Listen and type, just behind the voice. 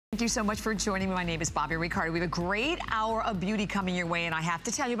Thank you so much for joining me. My name is Bobbi Ricardo. We have a great hour of beauty coming your way, and I have to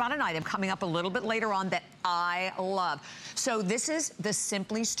tell you about an item coming up a little bit later on that I love. So this is the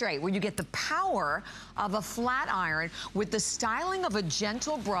Simply Straight, where you get the power of a flat iron with the styling of a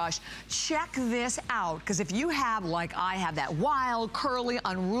gentle brush. Check this out, because if you have, like I have, that wild, curly,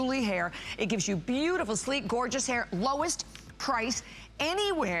 unruly hair, it gives you beautiful, sleek, gorgeous hair, lowest price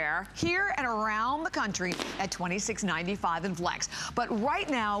anywhere here and around the country at $26.95 in Flex. But right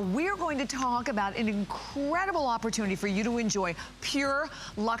now, we're going to talk about an incredible opportunity for you to enjoy pure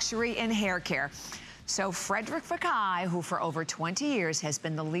luxury in hair care. So Frederic Fekkai, who for over 20 years has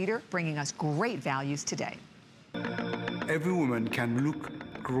been the leader bringing us great values today. Every woman can look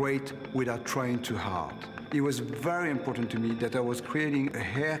great without trying too hard. It was very important to me that I was creating a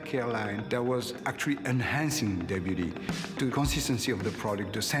hair care line that was actually enhancing their beauty. The consistency of the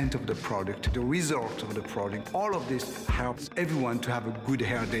product, the scent of the product, the result of the product, all of this helps everyone to have a good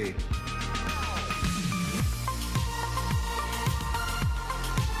hair day.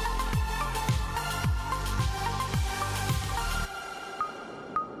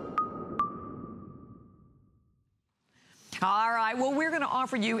 All right, well, we're going to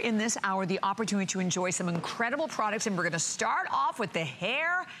offer you in this hour the opportunity to enjoy some incredible products, and we're going to start off with the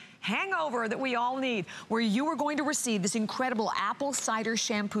hair hangover that we all need, where you are going to receive this incredible apple cider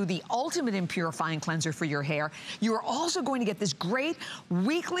shampoo, the ultimate in purifying cleanser for your hair. You are also going to get this great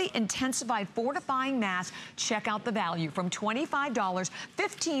weekly intensified fortifying mask. Check out the value from $25,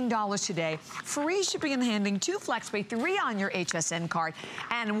 $15 today. Free shipping and handling, 2 FlexPay, 3 on your HSN card.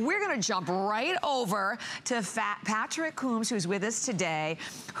 And we're going to jump right over to Patrick Coombs, who's with us today,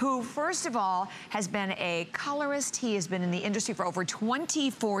 who, first of all, has been a colorist. He has been in the industry for over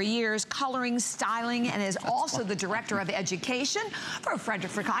 24 years, coloring, styling, and is also the director of education for Frederic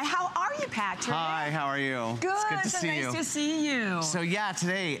Fekkai. How are you, Patrick? Hi, how are you? Good. It's good to see you. Nice to see you. So yeah,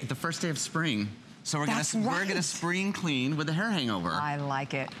 today, the first day of spring. So we're gonna spring clean with a hair hangover. I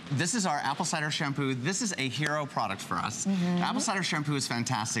like it. This is our apple cider shampoo. This is a hero product for us. Apple cider shampoo is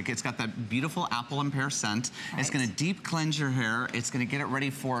fantastic. It's got that beautiful apple and pear scent. Right. It's gonna deep cleanse your hair. It's gonna get it ready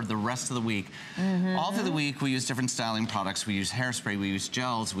for the rest of the week. All through the week, we use different styling products. We use hairspray, we use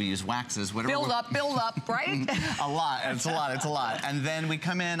gels, we use waxes, whatever. Build up, right? A lot, it's a lot. And then we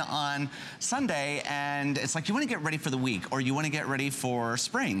come in on Sunday and it's like you wanna get ready for the week, or you wanna get ready for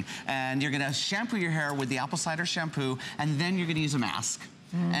spring. And you're gonna shampoo your hair with the apple cider shampoo, and then you're gonna use a mask.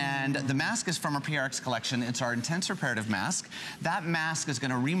 And the mask is from our PRX collection. It's our Intense Reparative Mask. That mask is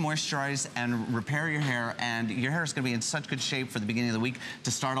gonna re-moisturize and repair your hair, and your hair is gonna be in such good shape for the beginning of the week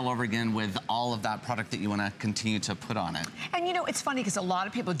to start all over again with all of that product that you wanna continue to put on it. And you know, it's funny because a lot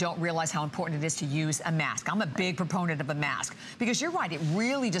of people don't realize how important it is to use a mask. I'm a big proponent of a mask because you're right, it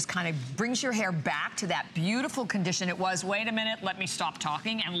really just kind of brings your hair back to that beautiful condition it was. Wait a minute, let me stop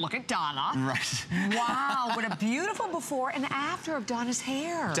talking and look at Donna. Right. Wow, what a beautiful before and after of Donna's hair.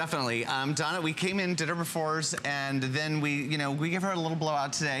 Definitely. Donna, we came in, did her befores, and then we give her a little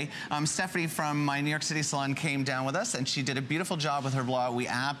blowout today. Stephanie from my New York City salon came down with us, and she did a beautiful job with her blowout. We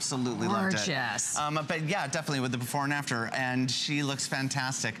absolutely loved it. Gorgeous. But yeah, definitely with the before and after, and she looks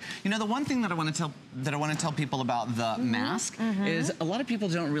fantastic. You know, the one thing that I want to tell people about the mask is a lot of people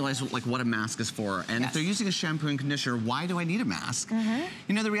don't realize what a mask is for, and if they're using a shampoo and conditioner, why do I need a mask?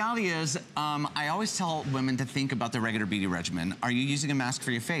 You know, the reality is, I always tell women to think about their regular beauty regimen. Are you using a mask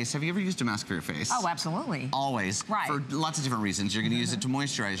for your face? Have you ever used a mask for your face? Oh, absolutely. Always. Right. For lots of different reasons. You're going to use it to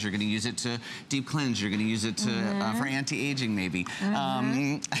moisturize. You're going to use it to deep cleanse. You're going to use it to for anti-aging, maybe.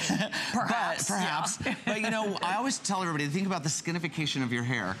 Perhaps. But you know, I always tell everybody to think about the skinification of your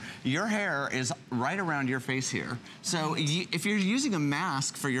hair. Your hair is right around your face here. So if you're using a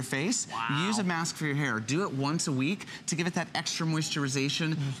mask for your face, use a mask for your hair. Do it once a week to give it that extra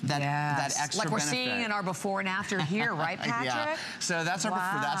moisturization, that extra like we're benefit. seeing in our before and after here, right, Patrick? Yeah. So that's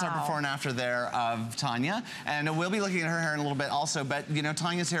our before and after there of Tanya, and we'll be looking at her hair in a little bit also. But you know,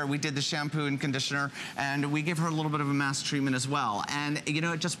 Tanya's hair, we did the shampoo and conditioner, and we give her a little bit of a mask treatment as well. And you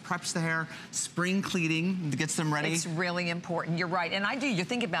know, it just preps the hair, spring cleaning, gets them ready. It's really important. You're right, and you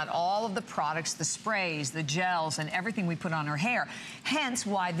think about all of the products, the sprays, the gels, and everything we put on our hair. Hence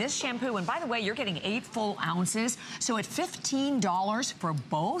why this shampoo, and by the way, you're getting 8 full ounces, so at $15 for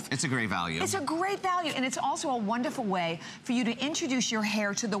both. It's a great value. It's a great value, and it's also a wonderful way for you to introduce your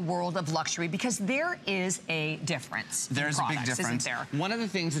hair to the world of luxury, because there is a difference. There's a big difference. Isn't there? One of the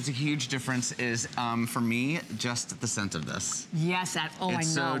things that's a huge difference is, for me, just the scent of this. Yes, I know. It's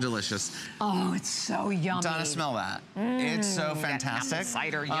so delicious. Oh, it's so yummy. Donna, smell that. It's so fantastic. Apple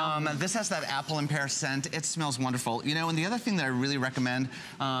cider, yum. This has that apple and pear scent. It smells wonderful. You know, and the other thing that I really recommend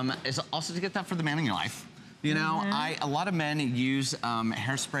is also to get that for the man in your life. You know, a lot of men use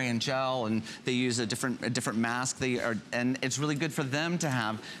hairspray and gel, and they use a different mask. And it's really good for them to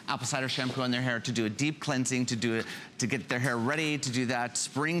have apple cider shampoo on their hair to do a deep cleansing, to get their hair ready to do that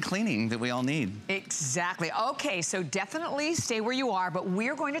spring cleaning that we all need. Exactly. Okay, so definitely stay where you are, but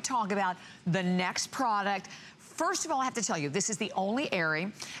we're going to talk about the next product. First of all, I have to tell you, this is the only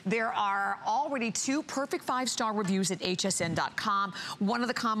airing. There are already 2 perfect 5-star reviews at hsn.com. One of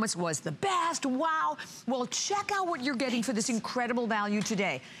the comments was the best, wow. Well, check out what you're getting for this incredible value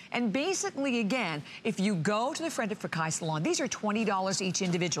today. And basically, again, if you go to the Friend of Fekkai salon, these are $20 each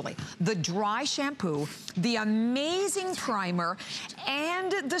individually. The dry shampoo, the amazing primer,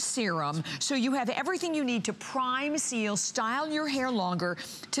 and the serum. So you have everything you need to prime, seal, style your hair longer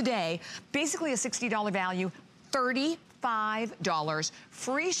today. Basically a $60 value. $35,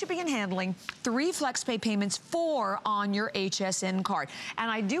 free shipping and handling, 3 FlexPay payments, 4 on your HSN card.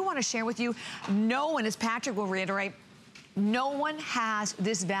 And I do want to share with you, no one, as Patrick will reiterate, no one has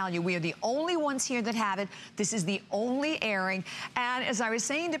this value. We are the only ones here that have it. This is the only airing. And as I was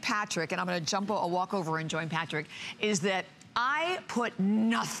saying to Patrick, and I'm going to walk over and join Patrick, is that I put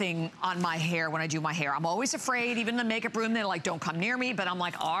nothing on my hair when I do my hair. I'm always afraid, even in the makeup room, they're like, don't come near me. But I'm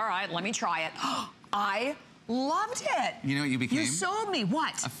like, all right, let me try it. I loved it. You know what you became? You sold me.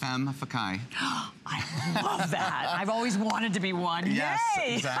 What? A femme Fekkai. I love that. I've always wanted to be one. Yes,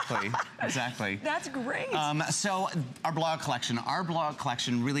 Yay! exactly, exactly. That's great. So our blog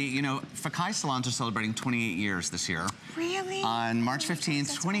collection really, you know, Fekkai salons are celebrating 28 years this year. Really? On March 15th,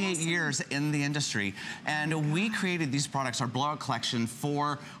 That's 28 awesome. years in the industry. And we created these products, our blog collection,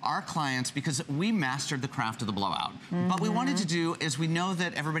 for our clients because we mastered the craft of the blowout. What we wanted to do is, we know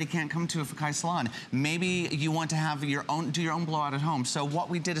that everybody can't come to a Fekkai salon. Maybe you want to have your own, do your own blowout at home. So what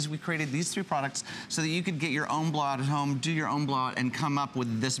we did is we created these 3 products so that you could get your own blowout at home, do your own blowout, and come up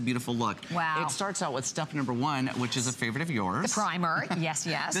with this beautiful look. Wow. It starts out with step number 1, which is a favorite of yours. The primer, yes,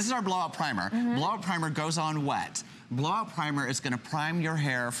 yes. This is our blowout primer. Blowout primer goes on wet. Blowout primer is going to prime your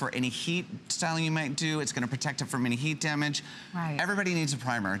hair for any heat styling you might do. It's going to protect it from any heat damage. Right. Everybody needs a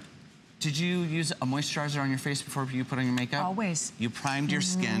primer. Did you use a moisturizer on your face before you put on your makeup? Always. You primed your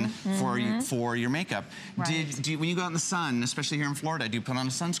skin for your makeup. Right. When you go out in the sun, especially here in Florida, do you put on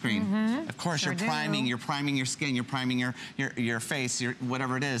a sunscreen? Of course, Sure you're priming your skin, you're priming your face,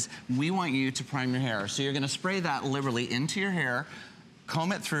 whatever it is. We want you to prime your hair. So you're gonna spray that liberally into your hair,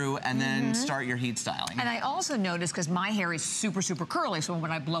 comb it through, and then start your heat styling. And I also noticed, because my hair is super, super curly, so when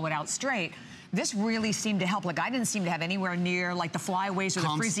I blow it out straight, this really seemed to help. Like, I didn't seem to have anywhere near like the flyaways or the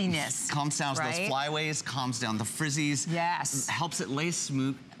frizziness. Calms down those flyaways, calms down the frizzies. Yes. Helps it lay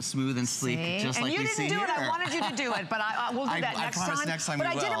smooth and sleek, just like you see here. And you didn't do it. I wanted you to do it, but we'll do that next time. Next time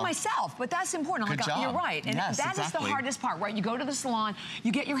but we I did it myself. But that's important. Good job. You're right. And yes, that is the hardest part, right? You go to the salon,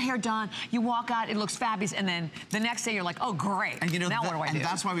 you get your hair done, you walk out, it looks fabulous, and then the next day you're like, oh, great. And you know, now what do I do? And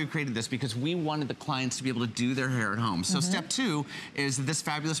that's why we created this, because we wanted the clients to be able to do their hair at home. So step 2 is this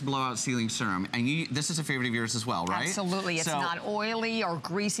fabulous blowout sealing serum. And this is a favorite of yours as well, right? Absolutely. It's not oily or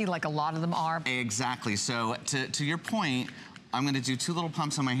greasy like a lot of them are. Exactly. So to your point, I'm going to do 2 little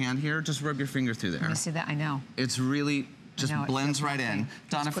pumps on my hand here. Just rub your finger through there. Let me see that. I know. It's really just blends right in.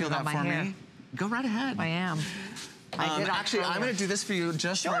 Donna, feel that for me? Go right ahead. I am. Actually, I'm going to do this for you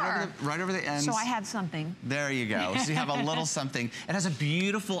just right over the ends. So I have something. There you go. So you have a little something. It has a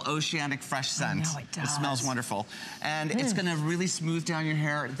beautiful oceanic fresh scent. I know it does. It smells wonderful. And it's going to really smooth down your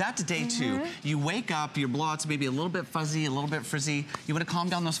hair. That's day 2. You wake up, your blowout's maybe a little bit fuzzy, a little bit frizzy. You want to calm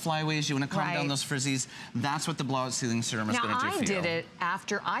down those flyaways. You want to calm down those frizzies. That's what the blowout sealing serum is going to do for you. Now, I did it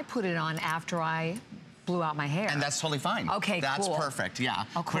after I put it on, after I blew out my hair. And that's totally fine. Okay, That's perfect, yeah.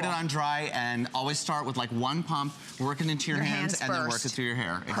 Oh, cool. Put it on dry and always start with like 1 pump, work it into your hands and then work it through your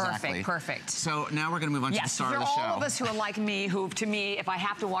hair. Exactly. Perfect. So now we're gonna move on to the start of the show. For all of us who are like me, who, to me, if I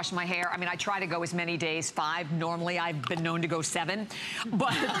have to wash my hair, I mean, I try to go as many days, 5. Normally, I've been known to go 7.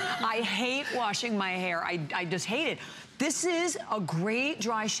 But I hate washing my hair. I just hate it. This is a great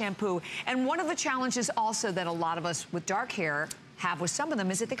dry shampoo. And one of the challenges also that a lot of us with dark hair have with some of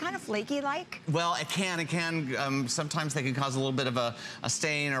them is that they kind of flaky-like. Well, it can. Sometimes they can cause a little bit of a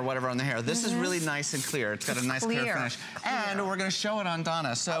stain or whatever on the hair. This is really nice and clear. It's got a nice clear finish. And we're gonna show it on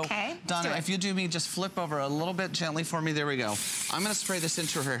Donna. So, Donna, if you do me, just flip over a little bit gently for me. There we go. I'm gonna spray this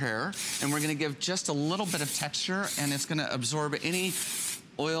into her hair, and we're gonna give just a little bit of texture, and it's gonna absorb any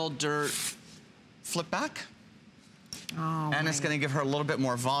oil, dirt. Flip back. Oh, and it's gonna give her a little bit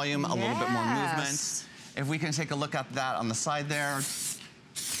more volume, a little bit more movement. If we can take a look at that on the side there.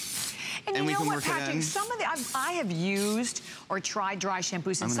 And you know what, Patrick, some of the, I have used or tried dry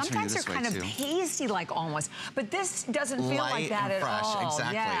shampoos, and sometimes they're kind of pasty-like almost, but this doesn't feel like that at all.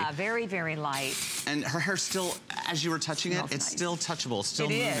 Exactly. Yeah, very, very light. And her hair still, as you were touching it, it's still touchable, still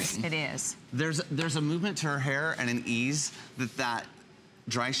moving. It is. There's a movement to her hair and an ease that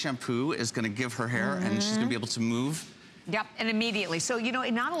dry shampoo is going to give her hair, and she's going to be able to move. Yep, and immediately. So, you know,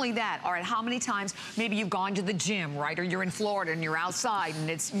 not only that, all right, how many times maybe you've gone to the gym, right, or you're in Florida and you're outside and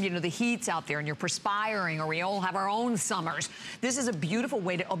it's, you know, the heat's out there and you're perspiring, or we all have our own summers. This is a beautiful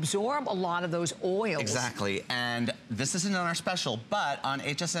way to absorb a lot of those oils. Exactly, and this isn't on our special, but on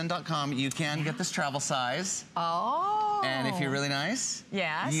hsn.com you can get this travel size. Oh. And if you're really nice,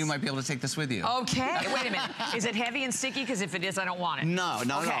 you might be able to take this with you. Okay, wait a minute. Is it heavy and sticky? Because if it is, I don't want it. No,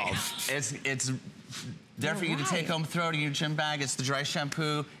 not at all. It's there for you to take home, throw it in your gym bag. It's the dry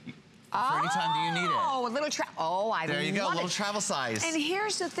shampoo for any time that you need it. Oh, a little I there you go, a little travel size. And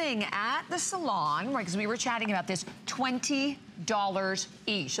here's the thing, at the salon, right, because we were chatting about this, $20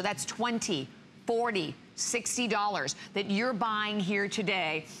 each. So that's $20, $40, $60 that you're buying here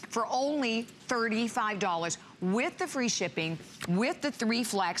today for only $35 with the free shipping, with the 3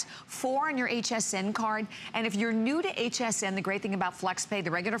 Flex, 4 on your HSN card. And if you're new to HSN, the great thing about FlexPay, the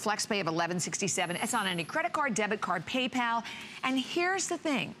regular FlexPay of $11.67, it's on any credit card, debit card, PayPal. And here's the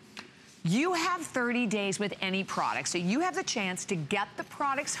thing. You have 30 days with any product, so you have the chance to get the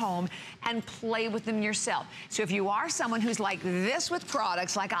products home and play with them yourself. So if you are someone who's like this with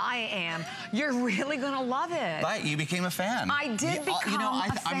products, like I am, you're really gonna love it. But you became a fan. I did become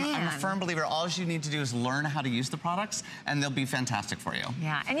a fan. I'm a firm believer. All you need to do is learn how to use the products, and they'll be fantastic for you.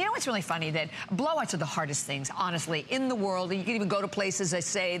 Yeah, and you know what's really funny? That blowouts are the hardest things, honestly, in the world. You can even go to places that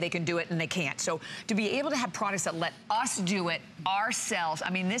say they can do it and they can't. So to be able to have products that let us do it ourselves,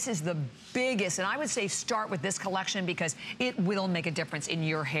 I mean, this is the biggest, and I would say start with this collection because it will make a difference in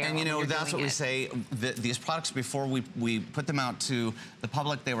your hair. And you know, that's what we say, these products, before we put them out to the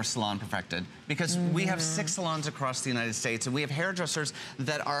public, they were salon perfected. Because we have 6 salons across the United States, and we have hairdressers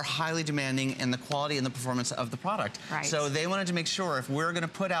that are highly demanding in the quality and the performance of the product. Right. So they wanted to make sure if we're gonna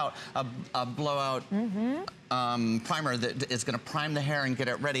put out a blowout primer that is gonna prime the hair and get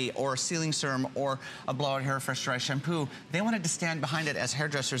it ready, or a sealing serum, or a blowout hair fresh dry shampoo, they wanted to stand behind it as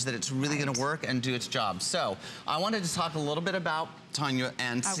hairdressers that it's really gonna work and do its job. So I wanted to talk a little bit about Tanya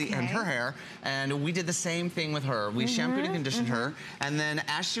and her hair, and we did the same thing with her. We shampooed and conditioned her, and then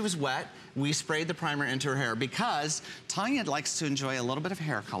as she was wet, we sprayed the primer into her hair because Tanya likes to enjoy a little bit of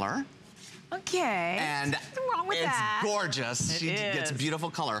hair color. Okay. And nothing wrong with it's gorgeous. She gets beautiful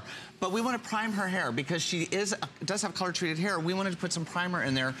color. But we want to prime her hair because she does have color-treated hair. We wanted to put some primer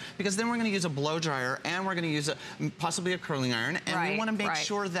in there because then we're going to use a blow dryer and we're going to use possibly a curling iron. And we want to make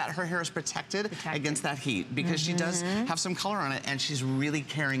sure that her hair is protected against that heat because she does have some color on it and she's really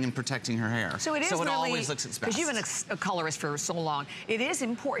caring and protecting her hair. So it always looks its best. Because you've been a colorist for so long, it is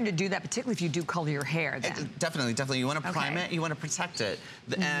important to do that, particularly if you do color your hair then. Definitely, definitely. You want to prime it, you want to protect it.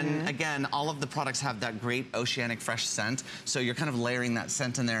 And again, all of the products have that great oceanic fresh scent. So you're kind of layering that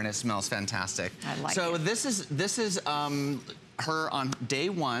scent in there and it smells fantastic. I like so it. This is her on day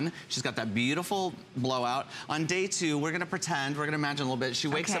 1. She's got that beautiful blowout. On day 2, we're gonna imagine a little bit. She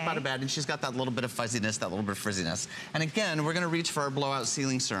wakes up out of bed and she's got that little bit of fuzziness, that little bit of frizziness. And again, we're gonna reach for our blowout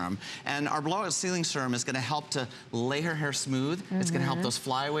sealing serum. And our blowout sealing serum is gonna help to lay her hair smooth. It's gonna help those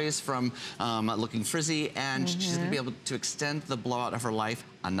flyaways from looking frizzy, and she's gonna be able to extend the blowout of her life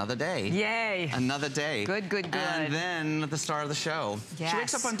another day. Yay. Another day. Good, good, good. And then the star of the show. Yes. She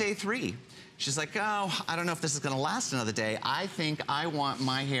wakes up on day 3. She's like, oh, I don't know if this is gonna last another day. I think I want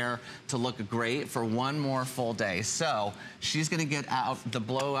my hair to look great for one more full day. So she's gonna get out the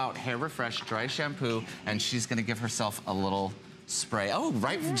Blowout Hair Refresh Dry Shampoo, and she's gonna give herself a little spray. Oh,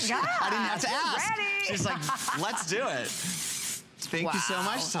 right from, I didn't have to ask. Ready. She's like, let's do it. Thank you so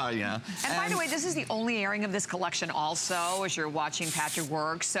much, Tanya. And by the way, this is the only airing of this collection also as you're watching Patrick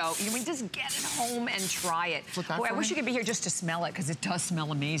work. So you can just get it home and try it. Boy, I wish you could be here just to smell it because it does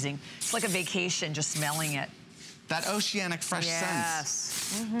smell amazing. It's like a vacation just smelling it. That oceanic fresh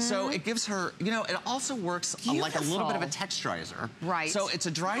scent. So it gives her, you know, it also works like a little bit of a texturizer. Right. So it's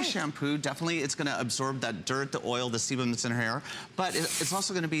a dry shampoo. Definitely it's going to absorb that dirt, the oil, the sebum that's in her hair. But it's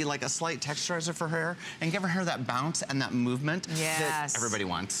also going to be like a slight texturizer for her hair and give her hair that bounce and that movement that everybody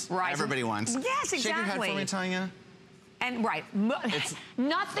wants. Right. Everybody wants. Yes, exactly. Shake your head for me, Tanya. And right,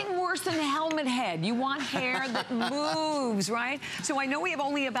 nothing worse than a helmet head. You want hair that moves, right? So I know we have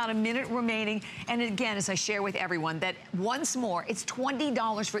only about a minute remaining. And again, as I share with everyone, that once more, it's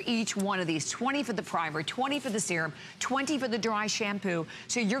 $20 for each one of these. 20 for the primer, 20 for the serum, 20 for the dry shampoo.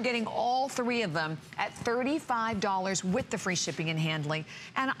 So you're getting all three of them at $35 with the free shipping and handling.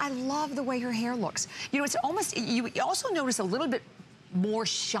 And I love the way your hair looks. You know, it's almost, you also notice a little bit more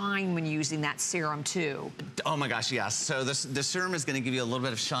shine when using that serum too. Oh my gosh, yes. So the serum is going to give you a little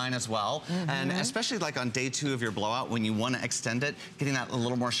bit of shine as well. And especially like on day 2 of your blowout, when you want to extend it, getting that a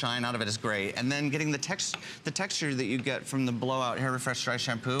little more shine out of it is great. And then getting the texture that you get from the blowout Hair Refresh Dry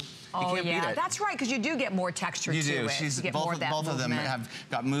Shampoo, you can't beat it. That's right, because you do get more texture to it. You do. Both of them have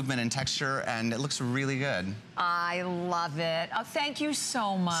got movement and texture, and it looks really good. I love it. Oh, thank you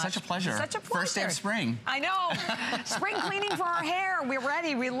so much. Such a pleasure. Such a pleasure. First day of spring. I know. Spring cleaning for our hair. We're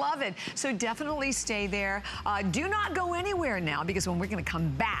ready. We love it. So definitely stay there. Do not go anywhere now, because when we're going to come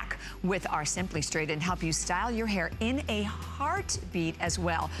back with our Simply Straight and help you style your hair in a heartbeat as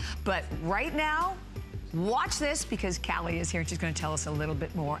well. But right now, watch this, because Callie is here and she's going to tell us a little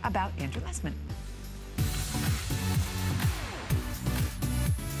bit more about Andrew Lessman.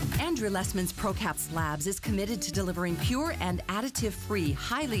 Andrew Lessman's ProCaps Labs is committed to delivering pure and additive-free,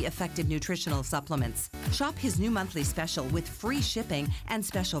 highly effective nutritional supplements. Shop his new monthly special with free shipping and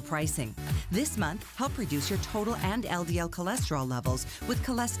special pricing. This month, help reduce your total and LDL cholesterol levels with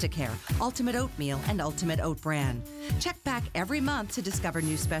Cholesticare, Ultimate Oatmeal, and Ultimate Oat Bran. Check back every month to discover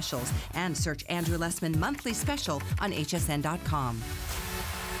new specials and search Andrew Lessman Monthly Special on hsn.com.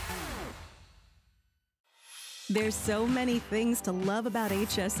 There's so many things to love about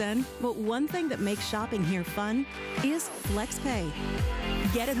HSN, but one thing that makes shopping here fun is FlexPay.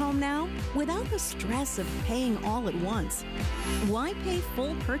 Get it home now without the stress of paying all at once. Why pay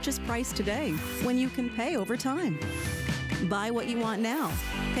full purchase price today when you can pay over time? Buy what you want now,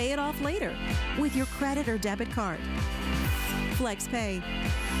 pay it off later with your credit or debit card. FlexPay.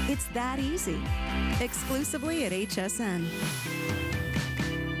 It's that easy. Exclusively at HSN.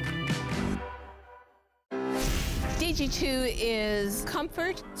 DG2 is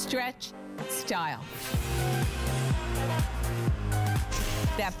comfort, stretch, style.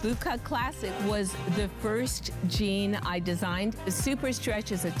 That boot cut classic was the first jean I designed. The Super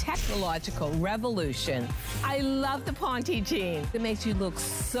Stretch is a technological revolution. I love the Ponte jean. It makes you look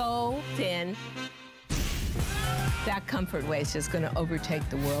so thin. That comfort waist is going to overtake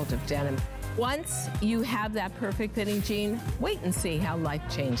the world of denim. Once you have that perfect fitting jean, wait and see how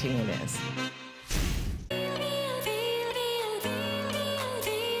life-changing it is.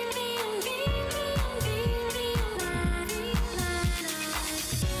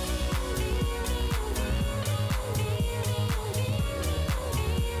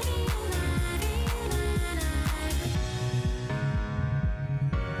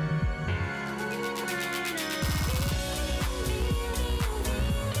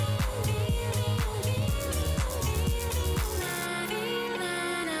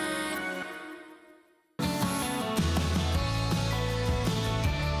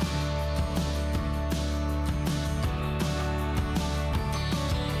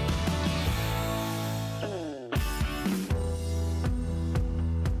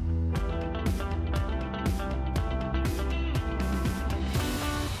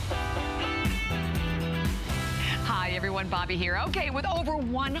 Bobby here. Okay, with over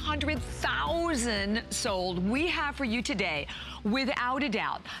 100,000 sold, we have for you today, without a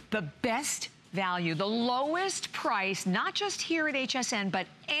doubt, the best value, the lowest price, not just here at HSN, but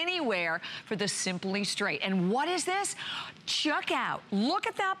anywhere for the Simply Straight. And what is this? Check out, look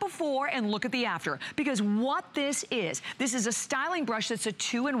at that before and look at the after, because what this is a styling brush that's a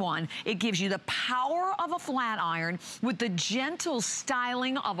 2-in-1. It gives you the power of a flat iron with the gentle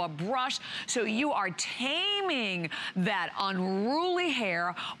styling of a brush, so you are taming that unruly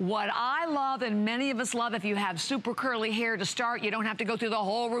hair. What I love, and many of us love, if you have super curly hair to start, you don't have to go through the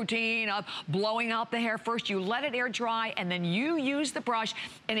whole routine of blowing out the hair first. You let it air dry, and then you use the brush,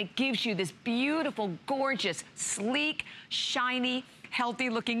 and it gives you this beautiful, gorgeous, sleek, shiny, healthy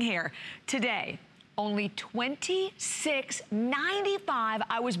looking hair. Today, only $26.95.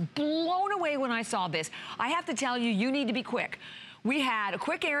 I was blown away when I saw this. I have to tell you, you need to be quick. We had a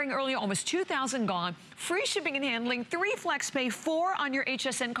quick airing earlier, almost 2,000 gone, free shipping and handling, 3 FlexPay, 4 on your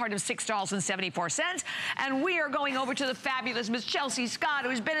HSN card of $6.74. And we are going over to the fabulous Miss Chelsea Scott,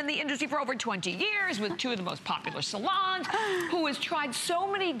 who's been in the industry for over 20 years with 2 of the most popular salons, who has tried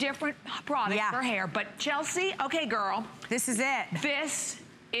so many different products for hair. But Chelsea, okay, girl. This is it. This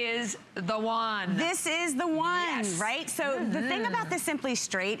is the one. This is the one, yes. right? So the thing about the Simply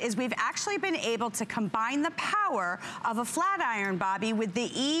Straight is we've actually been able to combine the power of a flat iron, Bobby, with the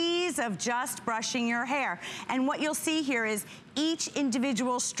ease of just brushing your hair. And what you'll see here is each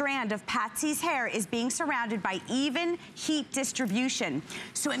individual strand of Patsy's hair is being surrounded by even heat distribution.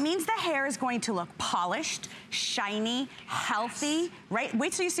 So it means the hair is going to look polished, shiny, healthy, right?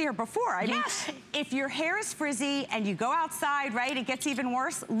 Wait till you see her before. I mean, if your hair is frizzy and you go outside, right, it gets even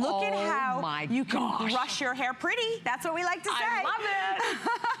worse. Look at how you can brush your hair pretty. That's what we like to say. I love it.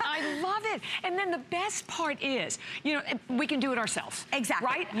 I love it. And then the best part is, you know, we can do it ourselves. Exactly.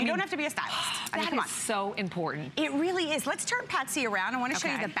 Right? You don't have to be a stylist. I mean, come on. That is so important. It really is. Let's turn Patsy around. I want to show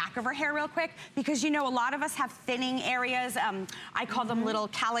you the back of her hair real quick, because you know a lot of us have thinning areas. I call them little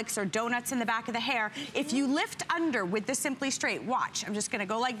calyx or donuts in the back of the hair. If you lift under with the Simply Straight, watch. I'm just going to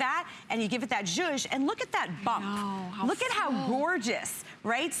go like that, and you give it that zhuzh, and look at that bump. Look at how gorgeous,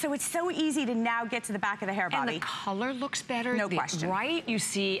 right? So it's so easy to now get to the back of the hair, Bobby. And the color looks better. No question. Right? You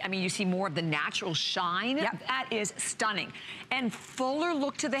see, I mean, you see more of the natural shine. Yep. That is stunning. And fuller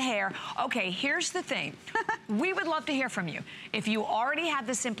look to the hair. Okay, here's the thing. We would love to hear from you. If you already have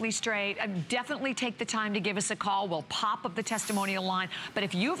the Simply Straight, definitely take the time to give us a call. We'll pop up the testimonial line. But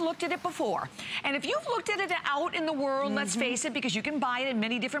if you've looked at it before, and if you've looked at it out in the world, let's face it, because you can buy it in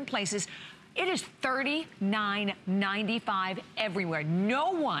many different places, it is $39.95 everywhere.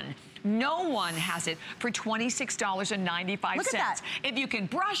 No one has it for $26.95. Look at that. If you can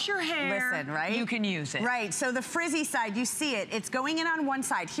brush your hair, listen, right? You can use it. Right, so the frizzy side, you see it. It's going in on one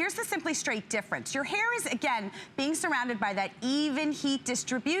side. Here's the Simply Straight difference. Your hair is, again, being surrounded by that even heat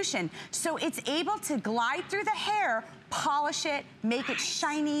distribution. So it's able to glide through the hair, polish it, make it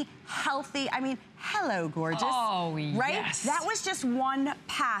shiny, healthy. I mean, hello, gorgeous. Oh, right? yes. That was just one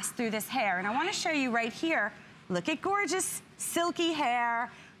pass through this hair. And I want to show you right here. Look at gorgeous, silky hair.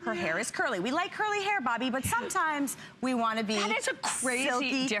 Her hair is curly. We like curly hair, Bobby, but sometimes we want to be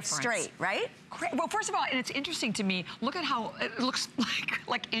crazy difference. Straight, right? Well, first of all, and it's interesting to me, look at how it looks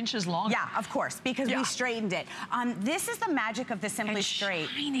like inches long. Yeah, of course, because we straightened it. This is the magic of the Simply Straight.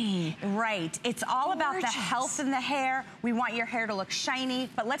 Shiny. Right. It's all about the health in the hair. We want your hair to look shiny,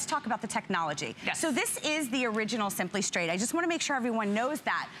 but let's talk about the technology. Yes. So this is the original Simply Straight. I just want to make sure everyone knows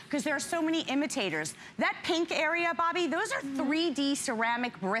that, because there are so many imitators. That pink area, Bobby, those are 3D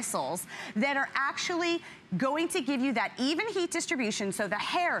ceramic bristles that are actually going to give you that even heat distribution so the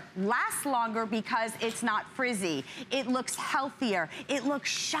hair lasts longer because it's not frizzy. It looks healthier. It looks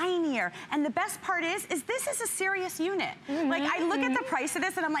shinier. And the best part is this is a serious unit. Like, I look at the price of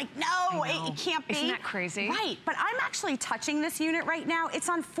this and I'm like, no, it can't be. Isn't that crazy? Right, but I'm actually touching this unit right now. It's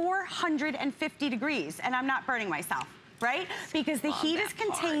on 450 degrees and I'm not burning myself. Right? Because the heat is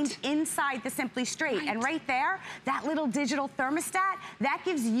contained inside the Simply Straight. And right there, that little digital thermostat, that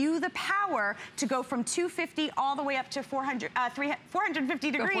gives you the power to go from 250 all the way up to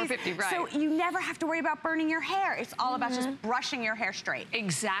 450 degrees. 450, right. So you never have to worry about burning your hair. It's all about just brushing your hair straight.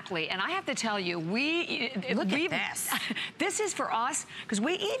 Exactly. And I have to tell you, look at this. This is for us, because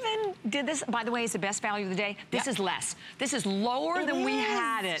we even did this, by the way, it's the best value of the day. This is less. This is lower than we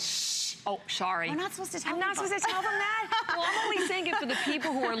had it. Oh, sorry. We're not supposed to tell them. I'm not supposed to tell them that? Well, I'm only saying it for the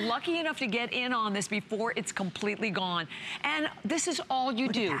people who are lucky enough to get in on this before it's completely gone. And this is all you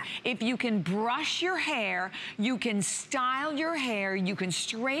do. If you can brush your hair, you can style your hair, you can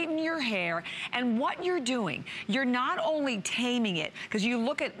straighten your hair, and what you're doing, you're not only taming it, because you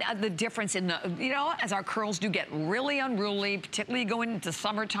look at the difference in the, you know, as our curls do get really unruly, particularly going into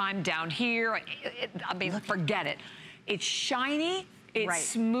summertime down here, I mean, forget it. It's shiny. It's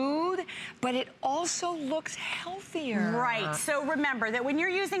smooth, but it also looks healthier. Right, so remember that when you're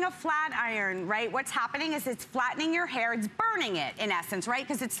using a flat iron, right, what's happening is it's flattening your hair, it's burning it in essence, right,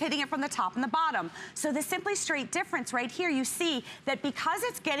 because it's hitting it from the top and the bottom. So the Simply Straight difference right here, you see that because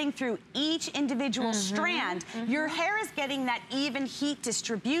it's getting through each individual strand, your hair is getting that even heat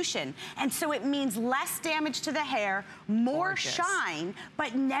distribution. And so it means less damage to the hair, more shine,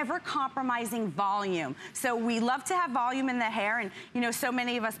 but never compromising volume. So we love to have volume in the hair, and you know, so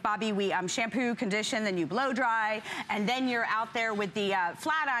many of us, Bobby, we shampoo, condition, then you blow dry, and then you're out there with the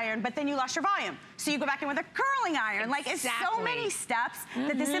flat iron, but then you lost your volume. So you go back in with a curling iron. Like, it's so many steps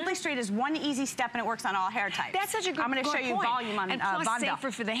that the Simply Straight is one easy step, and it works on all hair types. That's such a good point. I'm going to show you volume on and plus Vonda.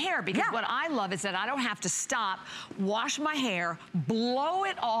 safer for the hair, because what I love is that I don't have to stop, wash my hair, blow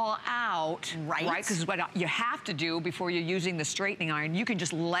it all out, right? Because what you have to do before you're using the straightening iron, you can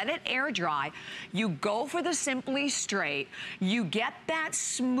just let it air dry. You go for the Simply Straight. You get that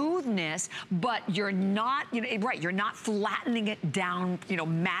smoothness, but you're not, you know, you're not flattening it down, you know,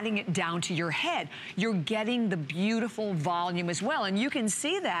 matting it down to your head. you're getting the beautiful volume as well. And you can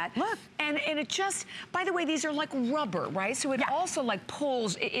see that. Look. And it just, by the way, these are like rubber, right? So it also like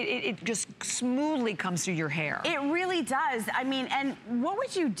pulls, it just smoothly comes through your hair. It really does. I mean, and what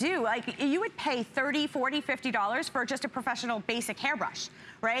would you do? Like, you would pay $30, $40, $50 for just a professional basic hairbrush,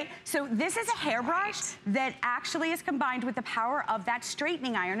 right? So this is a hairbrush that actually is combined with the power of that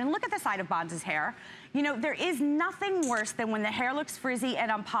straightening iron. And look at the side of Bonds' hair. You know, there is nothing worse than when the hair looks frizzy and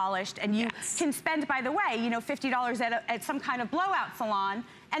unpolished, and you can spend, by the way, you know, $50 at some kind of blowout salon,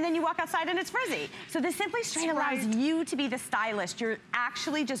 and then you walk outside and it's frizzy. So the Simply Straight allows you to be the stylist. You're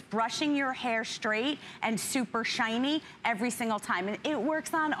actually just brushing your hair straight and super shiny every single time. And it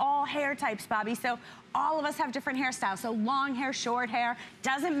works on all hair types, Bobby. So all of us have different hairstyles. So long hair, short hair,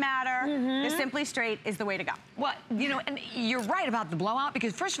 doesn't matter. The Simply Straight is the way to go. Well, you know, and you're right about the blowout,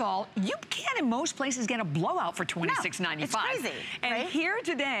 because first of all, you can't in most places get a blowout for $26.95. No, it's crazy, and here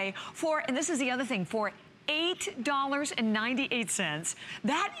today and this is the other thing, for $8.98.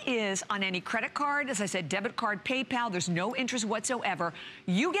 That is on any credit card, as I said, debit card, PayPal. There's no interest whatsoever.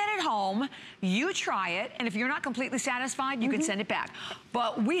 You get it home, you try it, and if you're not completely satisfied, you can send it back.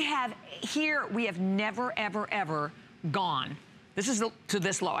 But we have never, ever, ever gone. This is to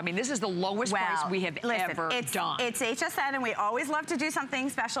this low. I mean, this is the lowest price we have ever done. It's HSN, and we always love to do something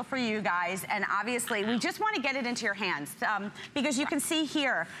special for you guys. And obviously, we just want to get it into your hands because you can see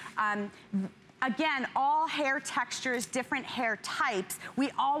here, again, all hair textures, different hair types,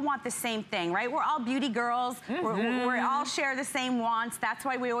 we all want the same thing, right? We're all beauty girls. We all share the same wants. That's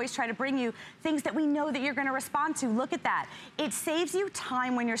why we always try to bring you things that we know that you're going to respond to. Look at that. It saves you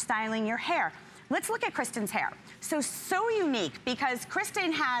time when you're styling your hair. Let's look at Kristen's hair. So unique, because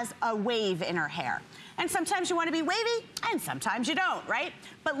Kristen has a wave in her hair. And sometimes you want to be wavy, and sometimes you don't, right?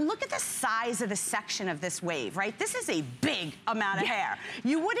 But look at the size of the section of this wave, right? This is a big amount of hair.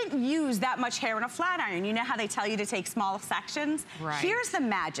 You wouldn't use that much hair in a flat iron. You know how they tell you to take small sections? Right. Here's the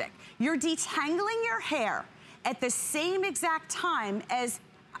magic. You're detangling your hair at the same exact time as,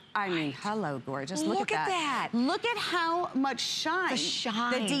 I mean, hello, gorgeous. Look at that. Look at how much shine. The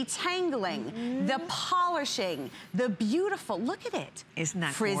shine. The detangling, the polishing, the beautiful. Look at it. Isn't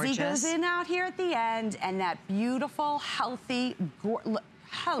that Frizzy gorgeous? goes in out here at the end, and that beautiful, healthy,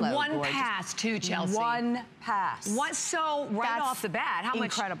 hello, One gorgeous. pass too, Chelsea. One pass. So right off the bat, how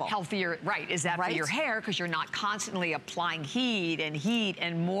much healthier, is that for your hair? Because you're not constantly applying heat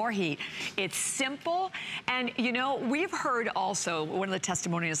and more heat. It's simple. And you know, we've heard also, one of the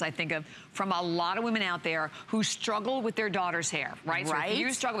testimonials I think of from a lot of women out there who struggle with their daughter's hair, right? So if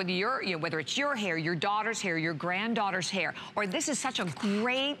you struggle with your, whether it's your hair, your daughter's hair, your granddaughter's hair, or this is such a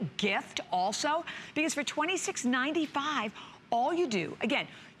great gift also, because for $26.95, all you do, again,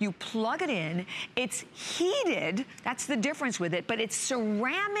 you plug it in, it's heated, that's the difference with it, but it's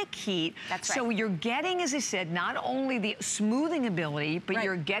ceramic heat. That's right. So you're getting, as I said, not only the smoothing ability, but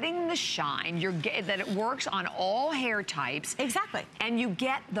you're getting the shine, that it works on all hair types. Exactly. And you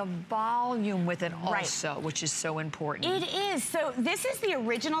get the volume with it also, which is so important. It is. So this is the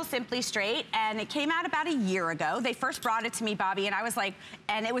original Simply Straight, and it came out about a year ago. They first brought it to me, Bobby, and I was like,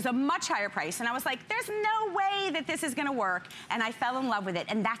 and it was a much higher price, and I was like, there's no way that this is gonna work, and I fell in love with it,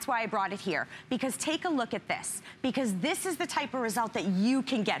 and that's why I brought it here. Because take a look at this, because this is the type of result that you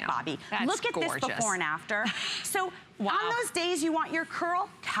can get, Bobby. Look at this before and after. So on those days you want your curl,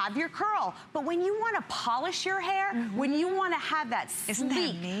 have your curl. But when you want to polish your hair, when you want to have that sleek, Isn't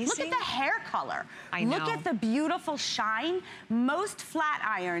that amazing? Look at the hair color. I know. Look at the beautiful shine. Most flat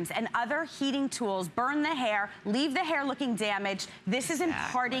irons and other heating tools burn the hair, leave the hair looking damaged. This is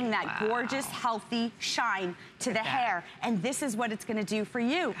imparting that gorgeous, healthy shine to the hair. And this is what it's going to do for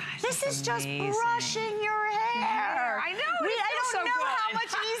you. Gosh, this is just brushing your hair. I know. I don't know how much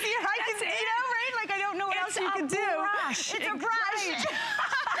easier I can, right? Like, I don't know what else you can do. It's a brush.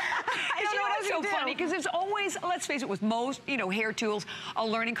 I don't know what else you can do. It's so funny because it's always, let's face it, with most, hair tools, a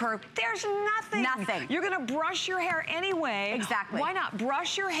learning curve. There's nothing. Nothing. You're going to brush your hair anyway. Exactly. Why not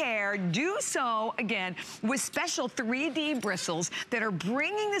brush your hair? Do so, again, with special 3D bristles that are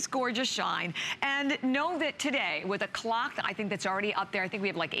bringing this gorgeous shine. And know that today, with a clock, I think that's already up there, I think we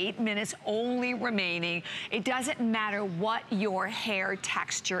have like 8 minutes only remaining. It doesn't matter what your hair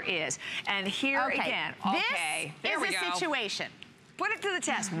texture is. And here again, this is a situation. Put it to the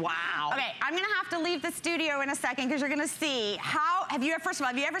test. Wow. Okay, I'm gonna have to leave the studio in a second because you're gonna see how, first of all,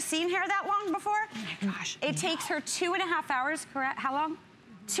 have you ever seen hair that long before? Oh my gosh. It takes her 2.5 hours, correct? How long?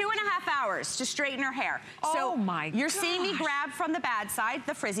 2.5 hours to straighten her hair. Oh my gosh. You're seeing me grab from the bad side,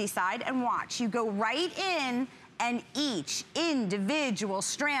 the frizzy side, and watch. You go right in and each individual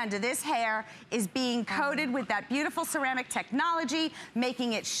strand of this hair is being coated with that beautiful ceramic technology,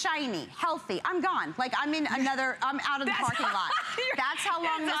 making it shiny, healthy. I'm gone. Like I'm out of the parking lot. That's how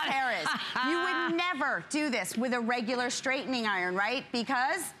long this hair is. You would never do this with a regular straightening iron, right?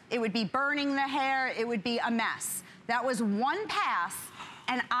 Because it would be burning the hair, it would be a mess. That was one pass,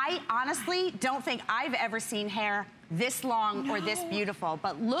 and I honestly don't think I've ever seen hair this long or this beautiful,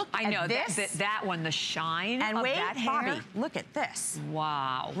 but look at this. That one, the shine and of wait, that hair. Bobby, look at this.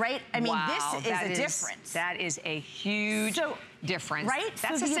 Wow. Right? I mean, this is a difference. That is a huge difference. Right?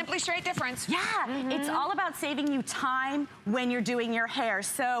 That's a Simply Straight difference. Yeah, it's all about saving you time when you're doing your hair.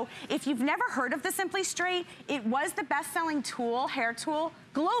 So if you've never heard of the Simply Straight, it was the best-selling tool, hair tool,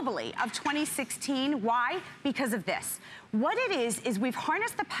 globally of 2016. Why? Because of this. What it is we've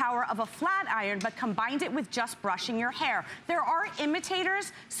harnessed the power of a flat iron, but combined it with just brushing your hair. There are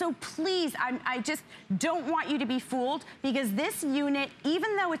imitators, so please, I just don't want you to be fooled, because this unit,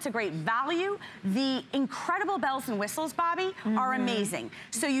 even though it's a great value, the incredible bells and whistles, Bobby, are amazing.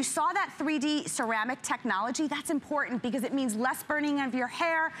 So you saw that 3D ceramic technology. That's important because it means less burning of your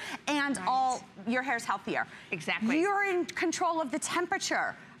hair and all your hair's healthier. Exactly. You're in control of the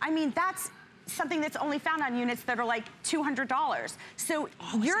temperature. I mean, that's something that's only found on units that are like $200. So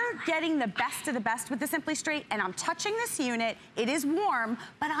you're getting the best of the best with the Simply Straight, and I'm touching this unit. It is warm,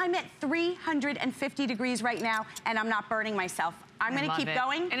 but I'm at 350 degrees right now, and I'm not burning myself. I'm gonna keep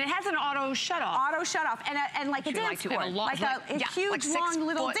going. And it has an auto shut off. Auto shut off, and like a dance cord. Like a huge, long,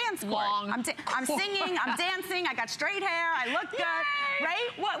 little dance cord. I'm singing, I'm dancing, I got straight hair, I look good,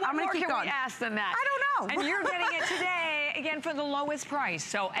 right? What more can we ask than that? I don't know. And you're getting it today, again, for the lowest price.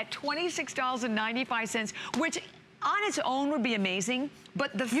 So at $26.95, which on its own would be amazing,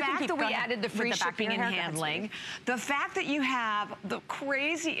 but the fact that we added the free shipping and handling, the fact that you have the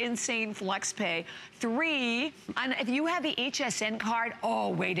crazy, insane flex pay, and if you have the HSN card, oh,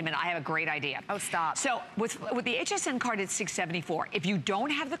 wait a minute, I have a great idea. Oh, stop. So with the HSN card, it's $674. If you don't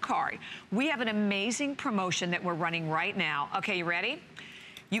have the card, we have an amazing promotion that we're running right now. Okay, you ready?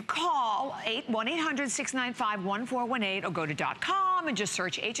 You call 1-800-695-1418 or go to .com and just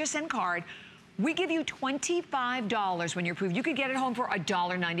search HSN card. We give you $25 when you're approved. You could get it home for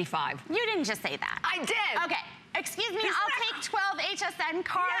 $1.95. You didn't just say that. I did. Okay. Excuse me, I'll take 12 HSN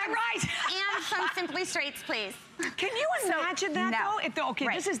cards. Yeah, right. And some Simply Straights, please. Can you imagine that, though?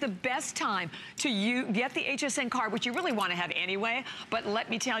 This is the best time to get the HSN card, which you really want to have anyway. But let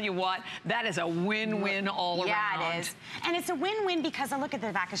me tell you what, that is a win-win all around. Yeah, it is. And it's a win-win because look at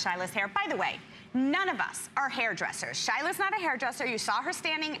the back of Shyla's hair. By the way, none of us are hairdressers. Shyla's not a hairdresser. You saw her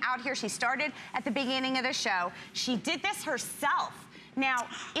standing out here. She started at the beginning of the show. She did this herself. Now,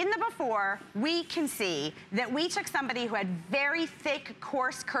 in the before, we can see that we took somebody who had very thick,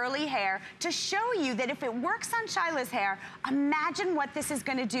 coarse, curly hair to show you that if it works on Shyla's hair, imagine what this is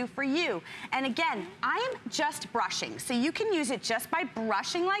gonna do for you. And again, I'm just brushing, so you can use it just by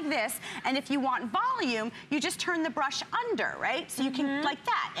brushing like this, and if you want volume, you just turn the brush under, right? So you can, like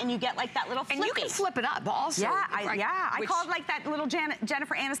that, and you get like that little flippy. And you can flip it up also. Yeah, I call it like that little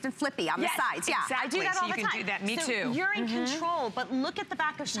Jennifer Aniston flippy on the sides. Yeah, exactly. I do that all the time. So you can do that, me too. You're in control, but look at the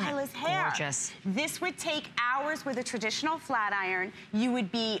back of Shyla's hair. Gorgeous. This would take hours with a traditional flat iron. You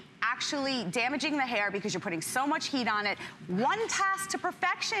would be actually damaging the hair because you're putting so much heat on it. One pass to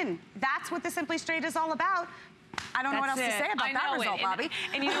perfection. That's what the Simply Straight is all about. I don't know what else to say about that result, Bobby.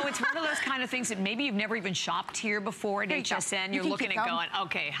 And you know, it's one of those kind of things that maybe you've never even shopped here before at HSN. You're looking and going,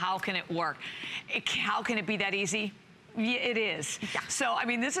 okay, how can it work? How can it be that easy? Yeah, it is. Yeah. So, I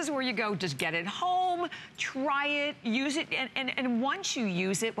mean, this is where you go, just get it home, try it, use it, and once you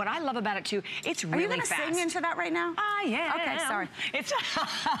use it, what I love about it too, it's really fast. Are you gonna sing into that right now? I am. Okay, sorry.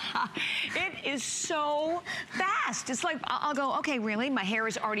 It is so fast. It's like, I'll go, okay, really? My hair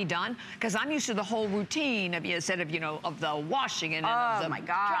is already done? Because I'm used to the whole routine of, instead of, of the washing and then of the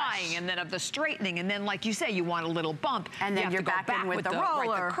drying and then of the straightening, and then, like you say, you want a little bump. And then you're back in with the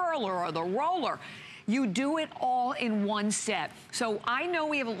roller. The curler or the roller. You do it all in one step. So I know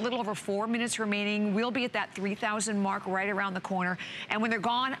we have a little over 4 minutes remaining. We'll be at that 3,000 mark right around the corner. And when they're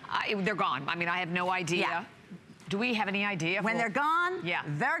gone, they're gone. I mean, I have no idea. Yeah. Do we have any idea? When they're gone,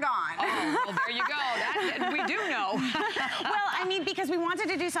 they're gone. Oh, well, there you go. That we do know. Well, I mean, because we wanted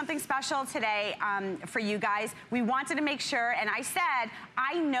to do something special today for you guys. We wanted to make sure, and I said,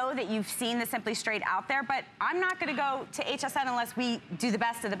 I know that you've seen the Simply Straight out there, but I'm not going to go to HSN unless we do the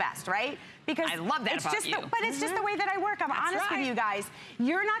best of the best, right? Because I love that about you. But it's just the way that I work. I'm honest with you guys.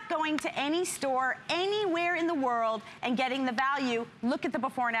 You're not going to any store anywhere in the world and getting the value. Look at the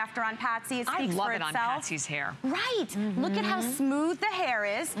before and after on Patsy. It speaks for itself. I love it on Patsy's hair. Right. Look at how smooth the hair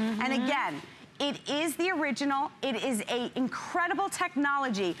is. And again, It is the original. It is an incredible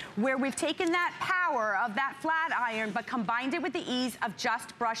technology where we've taken that power of that flat iron but combined it with the ease of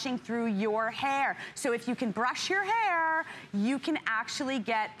just brushing through your hair. So if you can brush your hair, you can actually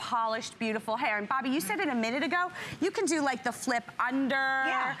get polished, beautiful hair. And Bobby, you said it a minute ago, you can do like the flip under,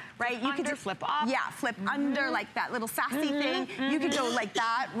 right? You can do flip up. Yeah, flip under, like that little sassy thing. You could go like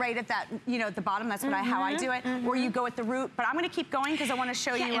that, right at that, you know, at the bottom. That's what how I do it. Or you go at the root. But I'm going to keep going because I want to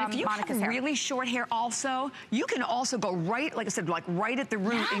show you and if you Monica's have hair. really short hair also, you can also go right, like I said, like right at the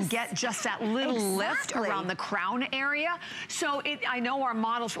root and get just that little lift around the crown area. So I know our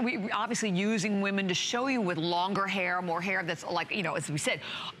models, we obviously using women to show you with longer hair, more hair that's like, you know, as we said,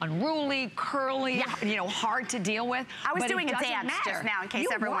 unruly, curly, you know, hard to deal with. I was doing a dance just now in case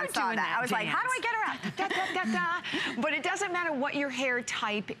everyone saw that. I was like, how do I get her out? Da, da, da, da. But it doesn't matter what your hair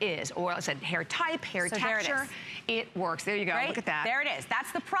type is, or I said hair type, hair texture, it works. There you go. Look at that. There it is.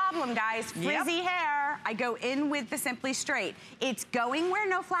 That's the problem, guys. Frizzy hair. I go in with the Simply Straight. It's going where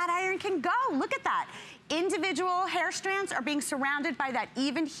no flat iron can go. Look at that. Individual hair strands are being surrounded by that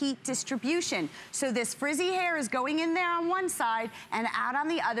even heat distribution. So this frizzy hair is going in there on one side, and out on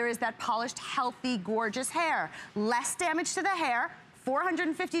the other is that polished, healthy, gorgeous hair. Less damage to the hair.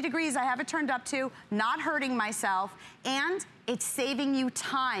 450 degrees I have it turned up to, not hurting myself, and it's saving you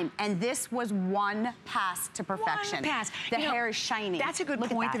time. And this was one pass to perfection. One pass. The hair is shiny. That's a good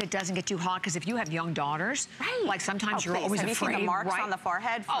point that it doesn't get too hot, because if you have young daughters, like sometimes you're always have afraid. You seen the marks on the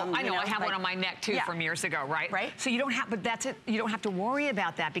forehead? From, I know, I have one on my neck too from years ago, right? So you don't have, but that's it. You don't have to worry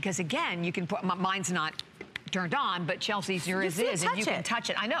about that, because again, you can put, mine's not turned on, but Chelsea's yours is, and you can touch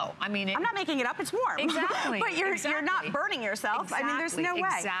it. I know. I mean, I'm not making it up. It's warm. Exactly. But you're not burning yourself. Exactly. I mean, there's no way.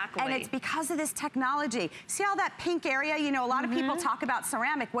 Exactly. And it's because of this technology. See all that pink area? You know, a lot of people talk about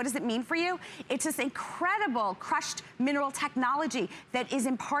ceramic. What does it mean for you? It's this incredible crushed mineral technology that is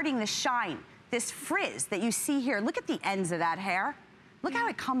imparting the shine, this frizz that you see here. Look at the ends of that hair. Look how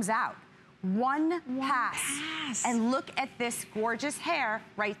it comes out. One pass. And look at this gorgeous hair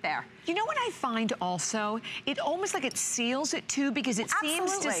right there. You know what I find also? It almost like it seals it too, because it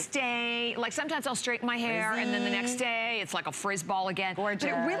seems to stay, like sometimes I'll straighten my hair and then the next day it's like a frizz ball again. Gorgeous.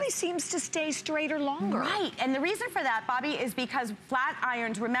 But it really seems to stay straighter longer. Right, and the reason for that, Bobby, is because flat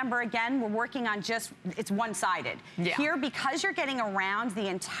irons, remember again, we're working on just, it's one-sided. Here, because you're getting around the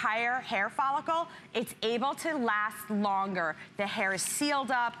entire hair follicle, it's able to last longer. The hair is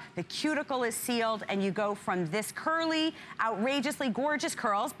sealed up, the cuticle is sealed, and you go from this curly, outrageously gorgeous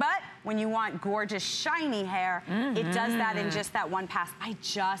curls, but when you want gorgeous, shiny hair, it does that in just that one pass by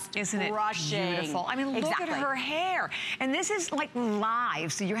just brushing. It beautiful? I mean, look at her hair. And this is like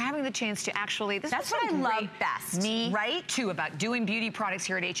live, so you're having the chance to actually, that's what I love best. Right? Too, about doing beauty products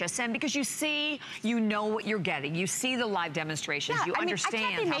here at HSN, because you see, you know what you're getting. You see the live demonstrations. You understand how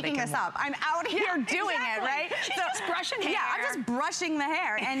they can work. I can't be making this up. I'm out here doing it, right? She's just brushing hair. Yeah, I'm just brushing the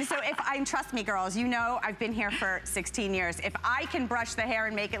hair. And so trust me, girls, you know I've been here for 16 years. If I can brush the hair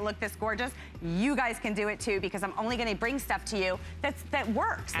and make it look this gorgeous, you guys can do it too, because I'm only gonna bring stuff to you that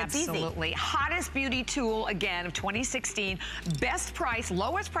works, that's easy. Absolutely. Hottest beauty tool, again, of 2016. Best price,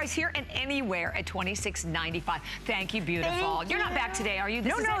 lowest price here and anywhere at $26.95. Thank you, beautiful. You're not back today, are you?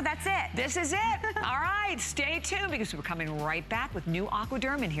 No, that's it. This is it. All right, stay tuned, because we're coming right back with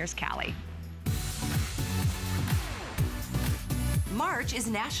NuAquaDerm, and here's Callie. March is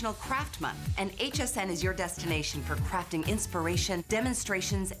National Craft Month, and HSN is your destination for crafting inspiration,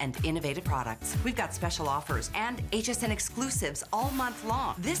 demonstrations, and innovative products. We've got special offers and HSN exclusives all month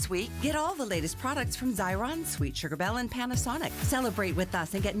long. This week, get all the latest products from Xyron, Sweet Sugar Belle, and Panasonic. Celebrate with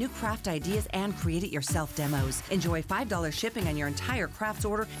us and get new craft ideas and create-it-yourself demos. Enjoy $5 shipping on your entire crafts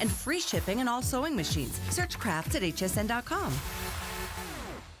order and free shipping on all sewing machines. Search crafts at hsn.com.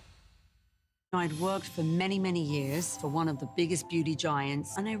 I'd worked for many, many years for one of the biggest beauty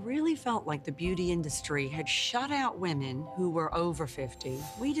giants, and I really felt like the beauty industry had shut out women who were over 50.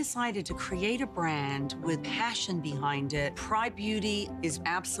 We decided to create a brand with passion behind it. Pride Beauty is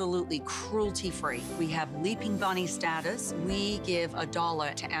absolutely cruelty-free. We have Leaping Bunny status. We give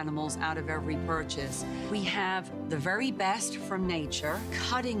 $1 to animals out of every purchase. We have the very best from nature,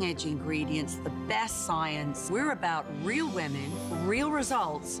 cutting-edge ingredients, the best science. We're about real women, real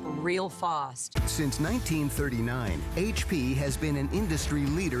results, real fast. Since 1939, HP has been an industry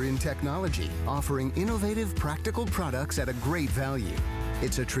leader in technology, offering innovative, practical products at a great value.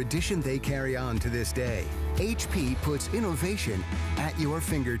 It's a tradition they carry on to this day. HP puts innovation at your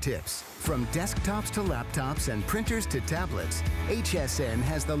fingertips. From desktops to laptops and printers to tablets, HSN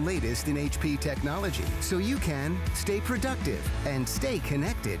has the latest in HP technology, so you can stay productive and stay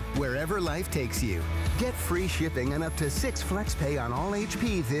connected wherever life takes you. Get free shipping and up to 6 FlexPay on all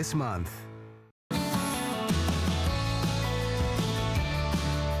HP this month.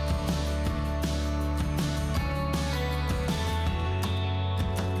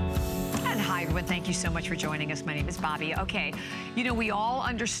 everyone. Thank you so much for joining us. My name is Bobby. Okay, you know, we all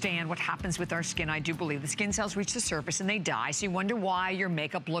understand what happens with our skin. I do believe the skin cells reach the surface and they die. So you wonder why your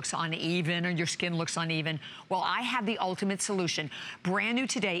makeup looks uneven or your skin looks uneven. Well, I have the ultimate solution. Brand new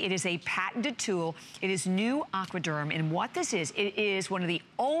today. It is a patented tool. It is NuAquaDerm. And what this is, it is one of the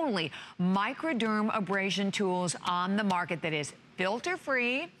only microderm abrasion tools on the market that is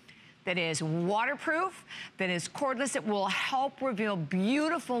filter-free, that is waterproof, that is cordless. It will help reveal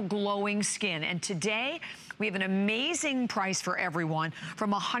beautiful glowing skin. And today, we have an amazing price for everyone.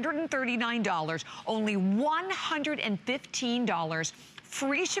 From $139, only $115.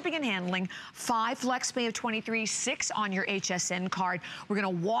 Free shipping and handling, 5 flex pay of 23, 6 on your HSN card. We're gonna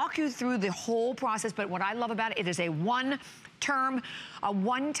walk you through the whole process, but what I love about it, it is a one-time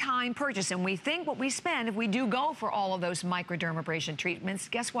purchase. And we think what we spend, if we do go for all of those microdermabrasion treatments,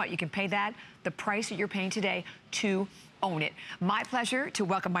 guess what? You can pay that, the price that you're paying today, to own it. My pleasure to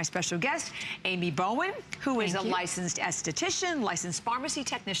welcome my special guest, Amy Bowen, who is a licensed esthetician, licensed pharmacy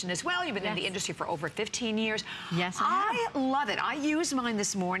technician as well. You've been in the industry for over 15 years. Yes, I love it. I used mine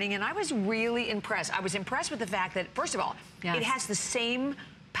this morning and I was really impressed. I was impressed with the fact that, first of all, it has the same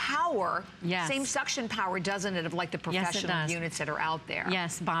power, same suction power, doesn't it, of like the professional units that are out there.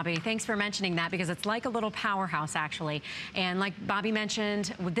 Yes, Bobby, thanks for mentioning that, because it's like a little powerhouse, actually. And like Bobby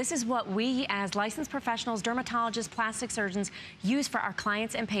mentioned, this is what we as licensed professionals, dermatologists, plastic surgeons, use for our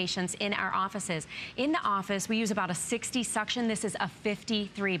clients and patients in our offices. In the office, we use about a 60 suction. This is a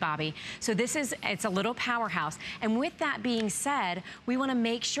 53, Bobby. So this is, it's a little powerhouse. And with that being said, we want to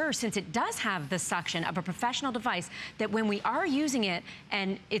make sure, since it does have the suction of a professional device, that when we are using it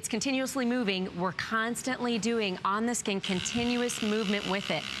and it's continuously moving, we're constantly doing on the skin continuous movement with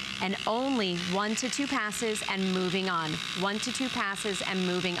it, and only 1 to 2 passes and moving on. 1 to 2 passes and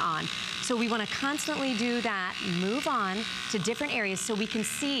moving on. So we want to constantly do that, move on to different areas so we can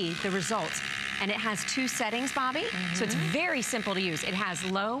see the results. And it has 2 settings, Bobby, so it's very simple to use. It has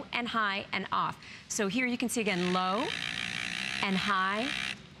low and high and off. So here you can see again, low and high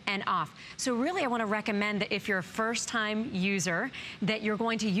and off. So really I want to recommend that if you're a first-time user, that you're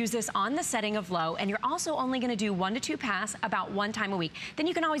going to use this on the setting of low, and you're also only going to do 1 to 2 pass about 1 time a week. Then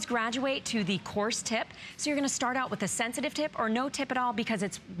you can always graduate to the coarse tip. So you're going to start out with a sensitive tip or no tip at all, because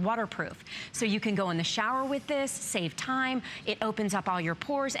it's waterproof. So you can go in the shower with this, save time. It opens up all your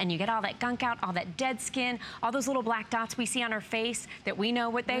pores and you get all that gunk out, all that dead skin, all those little black dots we see on our face that we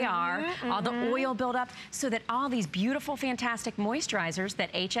know what they are, all the oil buildup, so that all these beautiful, fantastic moisturizers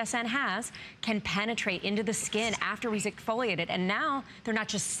that HSN has can penetrate into the skin after we exfoliate it. And now they're not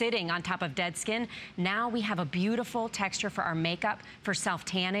just sitting on top of dead skin. Now we have a beautiful texture for our makeup, for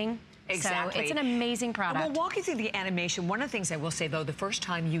self-tanning. Exactly. So it's an amazing product. We'll walk you through the animation. One of the things I will say, though, the first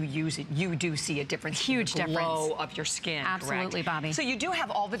time you use it, you do see a difference. Huge in the glow difference of your skin. Absolutely, correct? Bobby. So you do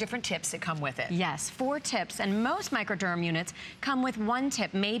have all the different tips that come with it. Yes, 4 tips, and most microderm units come with 1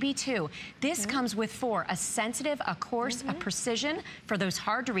 tip, maybe 2. This comes with 4, a sensitive, a coarse, a precision for those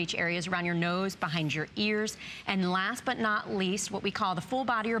hard to reach areas around your nose, behind your ears, and last but not least, what we call the full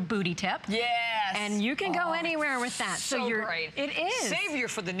body or booty tip. Yes. And you can go anywhere with that. So you're great. It is. Savior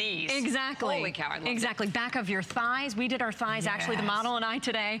for the knees. Exactly. Holy cow, I love exactly. That. Back of your thighs. We did our thighs, actually, the model and I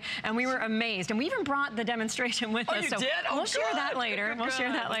today, and we were amazed. And we even brought the demonstration with us. You so did? Oh, we'll share that later. We'll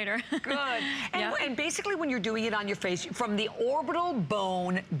share that later. Good. And basically when you're doing it on your face, from the orbital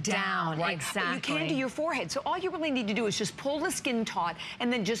bone down, right? Exactly. But you can do your forehead. So all you really need to do is just pull the skin taut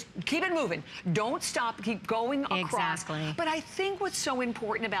and then just keep it moving. Don't stop. Keep going across. Exactly. But I think what's so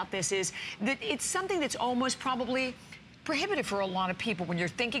important about this is that it's something that's almost probably prohibitive for a lot of people when you're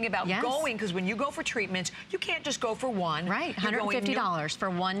thinking about going, because when you go for treatments, you can't just go for one. Right, $150 for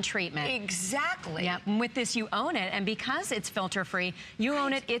 1 treatment. Exactly. Yeah, with this you own it, and because it's filter-free, you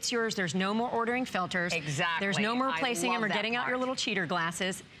own it, it's yours. There's no more ordering filters. Exactly. There's no more replacing them or getting out your part. little cheater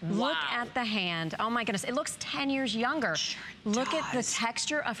glasses. Wow. Look at the hand. Oh my goodness, it looks 10 years younger. Sure Look at the does.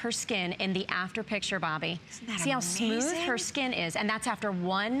 texture of her skin in the after picture, Bobby. Isn't that See how smooth amazing? her skin is, and that's after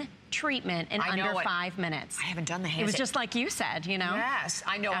 1 treatment in under 5 minutes. I haven't done the hands. It was just like you said, you know? Yes,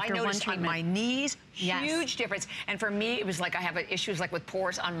 I know. After I noticed on my knees, huge difference. And for me, it was like I have issues like with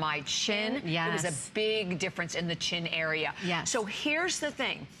pores on my chin. Yes. It was a big difference in the chin area. Yes. So here's the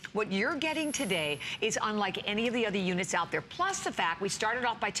thing. What you're getting today is unlike any of the other units out there. Plus the fact, we started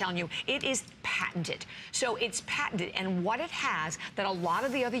off by telling you, it is patented. So it's patented. And what it has that a lot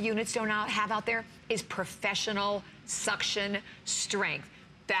of the other units don't have out there is professional suction strength.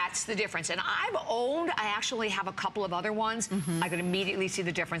 That's the difference. And I actually have a couple of other ones. I could immediately see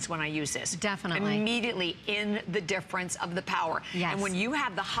the difference when I use this. Definitely. Immediately in the difference of the power. Yes. And when you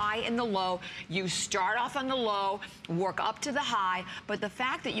have the high and the low, you start off on the low, work up to the high, but the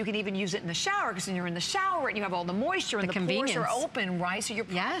fact that you can even use it in the shower, because when you're in the shower and you have all the moisture and the pores are open, right? So you're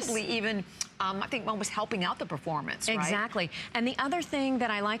probably even, I think one was helping out the performance, right? Exactly. And the other thing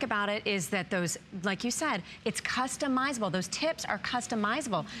that I like about it is that those, like you said, it's customizable. Those tips are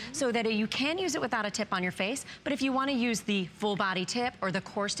customizable so that you can use it without a tip on your face, but if you want to use the full body tip or the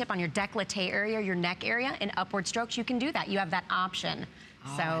coarse tip on your décolleté area, your neck area in upward strokes, you can do that. You have that option.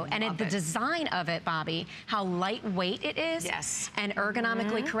 So, and the design of it, Bobby, how lightweight it is, and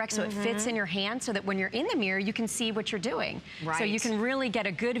ergonomically correct, so it fits in your hand, so that when you're in the mirror, you can see what you're doing. So you can really get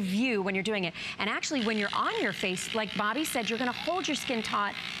a good view when you're doing it. And actually, when you're on your face, like Bobby said, you're gonna hold your skin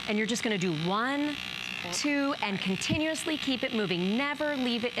taut, and you're just gonna do 1, 2, and continuously keep it moving. Never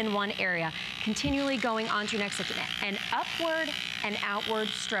leave it in one area. Continually going on to your next section. And upward and outward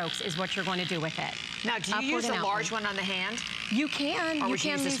strokes is what you're going to do with it. Now, do you use a large one on the hand? You can. Or you would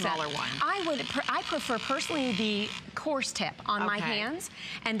you can use the smaller one? I prefer personally the coarse tip on my hands,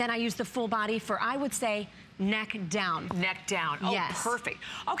 and then I use the full body for, I would say, neck down. Neck down. Oh, perfect.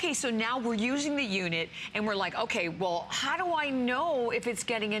 Okay, so now we're using the unit and we're like, okay, well, how do I know if it's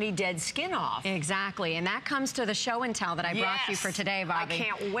getting any dead skin off? Exactly, and that comes to the show and tell that I brought you for today, Bobby. I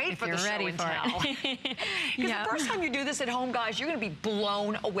can't wait for the show and tell. Because the first time you do this at home, guys, you're gonna be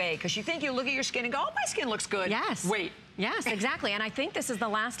blown away because you think you look at your skin and go, oh, my skin looks good. Yes. Wait. Yes, exactly. And I think this is the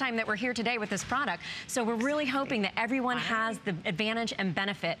last time that we're here today with this product. So we're really hoping that everyone has the advantage and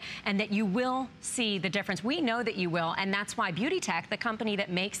benefit and that you will see the difference. We know that you will, and that's why Beauty Tech, the company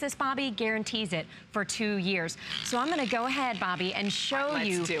that makes this, Bobby, guarantees it for 2 years. So I'm going to go ahead, Bobby, and show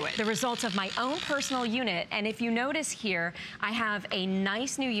you the results of my own personal unit. And if you notice here, I have a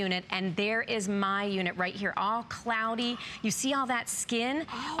nice new unit, and there is my unit right here, all cloudy. You see all that skin,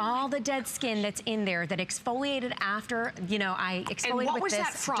 all the dead skin that's in there that exfoliated after, you know, I exfoliated with this dermabrasion. And what was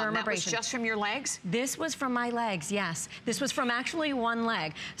that from? That was just from your legs? This was from my legs, yes. This was from actually one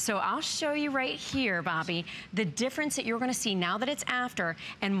leg. So I'll show you right here, Bobby, the difference that you're gonna see now that it's after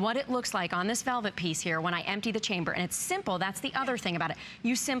and what it looks like on this velvet piece here when I empty the chamber. And it's simple, that's the other thing about it.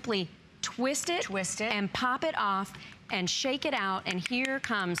 You simply twist it and pop it off and shake it out, and here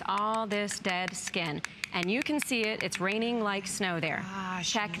comes all this dead skin. And you can see it, it's raining like snow there.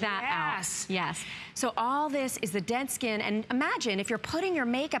 Check that out. Yes. So all this is the dead skin, and imagine if you're putting your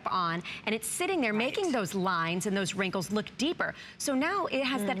makeup on and it's sitting there making those lines and those wrinkles look deeper. So now it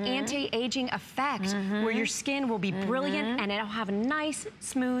has that anti-aging effect where your skin will be brilliant and it'll have a nice,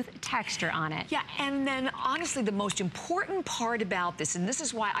 smooth texture on it. Yeah, and then honestly, the most important part about this, and this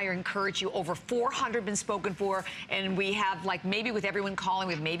is why I encourage you, over 400 been spoken for, and we have, like, maybe with everyone calling,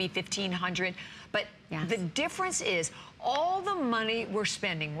 we have maybe 1,500, but the difference is all the money we're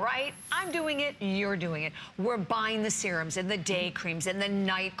spending, right? I'm doing it, you're doing it. We're buying the serums and the day creams and the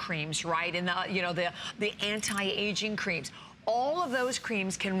night creams, right? And the, you know, the anti-aging creams. All of those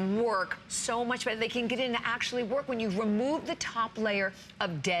creams can work so much better. They can get in to actually work when you remove the top layer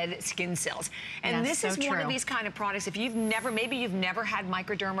of dead skin cells. And this is one of these kind of products, if you've never, maybe you've never had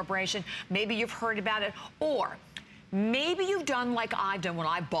microdermabrasion, maybe you've heard about it, or maybe you've done like I've done when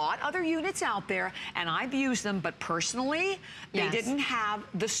I bought other units out there and I've used them, but personally, they didn't have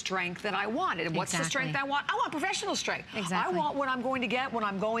the strength that I wanted. And what's the strength I want? I want professional strength. I want what I'm going to get when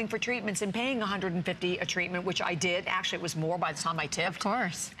I'm going for treatments and paying $150 a treatment, which I did. Actually, it was more by the time I tipped. Of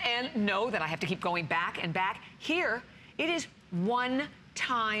course. And know that I have to keep going back and back. Here, it is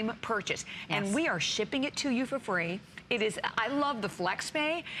one-time purchase. And we are shipping it to you for free. It is, I love the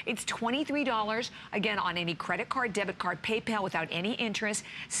FlexPay. It's $23, again, on any credit card, debit card, PayPal without any interest,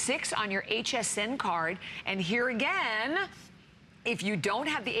 6 on your HSN card. And here again, if you don't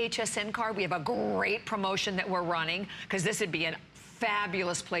have the HSN card, we have a great promotion that we're running, because this would be a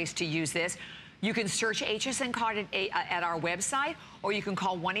fabulous place to use this. You can search HSN card at our website, or you can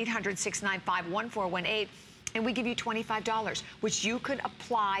call 1-800-695-1418. And we give you $25, which you could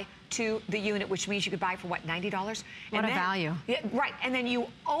apply to the unit, which means you could buy for, what, $90? What a value. Yeah, right, and then you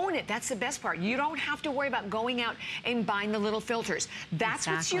own it. That's the best part. You don't have to worry about going out and buying the little filters. That's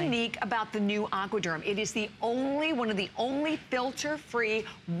what's unique about the NuAquaDerm. It is the only, one of the only filter-free,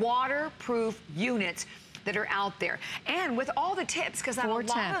 waterproof units that are out there. And with all the tips, because on a lot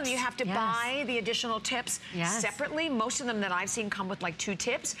of them you have to buy the additional tips separately. Most of them that I've seen come with like 2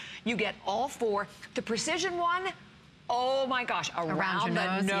 tips. You get all 4. The precision one, Oh my gosh, around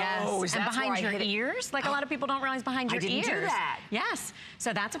the nose. Yes. And behind your ears. Like a lot of people don't realize behind your ears. I didn't do that. Yes.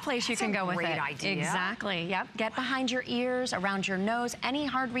 So that's a place you can go with it. Great idea. Exactly. Yep. Get behind your ears, around your nose, any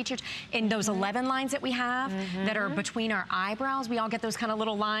hard reaches. In those 11 lines that we have that are between our eyebrows, we all get those kind of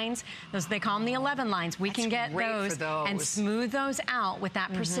little lines. Those, they call them the 11 lines. We can get those and smooth those out with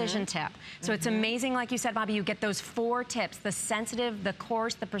that precision tip. So it's amazing, like you said, Bobby, you get those 4 tips, the sensitive, the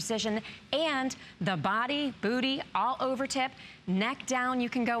coarse, the precision, and the body, booty, all over tip. Neck down, you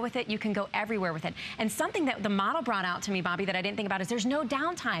can go with it. You can go everywhere with it. And something that the model brought out to me, Bobby, that I didn't think about is there's no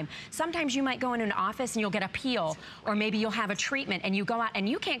downtime. Sometimes you might go into an office and you'll get a peel, or maybe you'll have a treatment and you go out and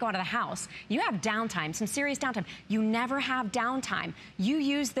you can't go out of the house. You have downtime, some serious downtime. You never have downtime. You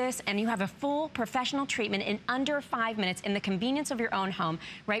use this and you have a full professional treatment in under 5 minutes in the convenience of your own home,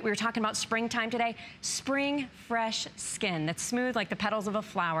 right? We were talking about springtime today. Spring fresh skin that's smooth like the petals of a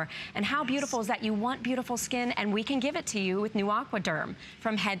flower. And how beautiful is that? You want beautiful skin, and we can give it to you with NuAquaDerm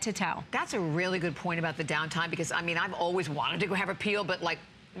from head to toe. That's a really good point about the downtime, because I mean, I've always wanted to go have a peel, but like,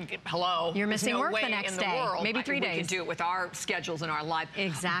 hello, you're missing work the next day, maybe 3 days. We can do it with our schedules and our life.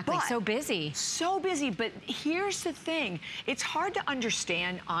 Exactly, but so busy. So busy, but here's the thing. It's hard to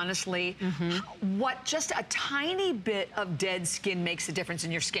understand, honestly, what just a tiny bit of dead skin makes a difference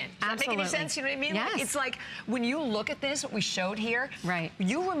in your skin. Does that make any sense? You know what I mean? Yes. Like, it's like when you look at this, what we showed here, right?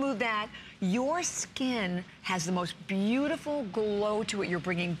 You remove that, your skin has the most beautiful glow to it. You're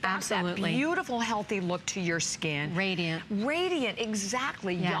bringing back that beautiful, healthy look to your skin. Radiant. Radiant,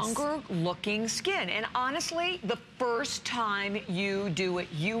 exactly. Yes. Younger looking skin. And honestly, the first time you do it,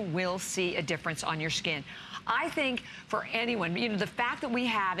 you will see a difference on your skin. I think for anyone, you know, the fact that we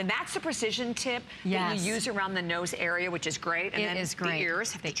have, and that's the precision tip that you use around the nose area, which is great. And then the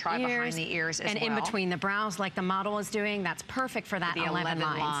ears, have to try behind the ears as well. And in between the brows, like the model is doing, that's perfect for that 11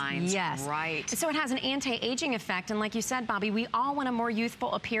 lines. Yes. Right. So it has an anti-aging effect. And like you said, Bobby, we all want a more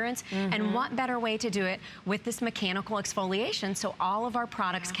youthful appearance. And what better way to do it with this mechanical exfoliation, so all of our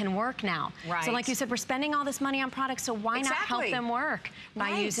products can work now. Right. So like you said, we're spending all this money on products, so why not help them work by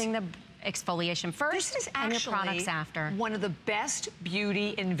using the exfoliation first and your products after. One of the best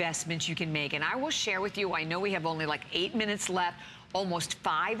beauty investments you can make. And I will share with you, I know we have only like 8 minutes left. Almost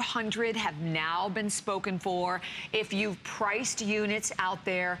 500 have now been spoken for. If you've priced units out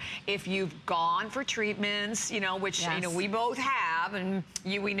there, if you've gone for treatments, you know, which you know we both have, and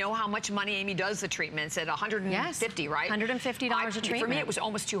we know how much money Amy does the treatments at 150, right? $150 a treatment. For me, it was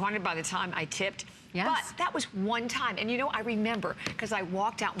almost 200 by the time I tipped. Yes. But that was one time. And you know, I remember, because I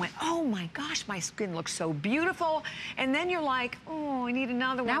walked out and went, oh my gosh, my skin looks so beautiful. And then you're like, oh, I need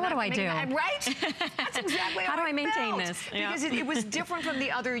another one. Now what do I do? Right? That's exactly how do I maintain this? Because it was different from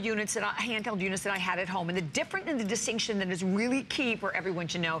the other units, that handheld units that I had at home. And the distinction that is really key for everyone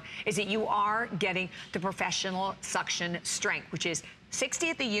to know is that you are getting the professional suction strength, which is 60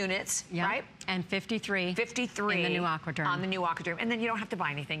 at the units, right? And 53 in the NuAquaDerm. On the NuAquaDerm. And then you don't have to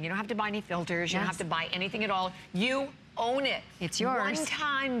buy anything. You don't have to buy any filters. You don't have to buy anything at all. You own it. It's yours.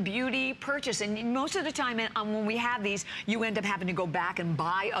 One-time beauty purchase. And most of the time when we have these, you end up having to go back and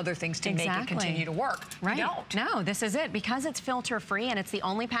buy other things to make it continue to work. Right. You don't. No, this is it. Because it's filter-free and it's the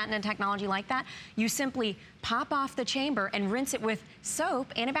only patented technology like that, you simply pop off the chamber and rinse it with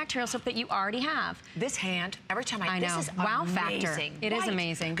soap, antibacterial soap that you already have. This hand, every time I know. This is wow amazing. Factor. It is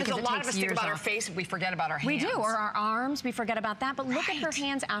amazing. Because a lot of us think about our face and we forget about our hands. We do, or our arms, we forget about that. But look at her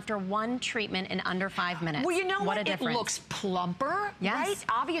hands after one treatment in under 5 minutes. Well, you know what? A difference. It looks plumper, right?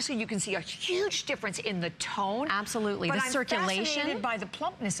 Obviously, you can see a huge difference in the tone. Absolutely. But the I'm circulation. fascinated by the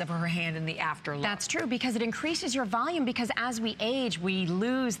plumpness of her hand in the afterlook. That's true, because it increases your volume, because as we age, we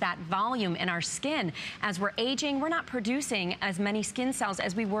lose that volume in our skin. As we're aging, we're not producing as many skin cells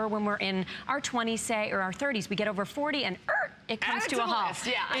as we were when we're in our 20s, say, or our 30s. We get over 40 and it comes to a halt.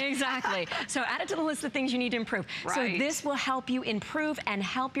 Exactly. So add it to the list of things you need to improve. So this will help you improve and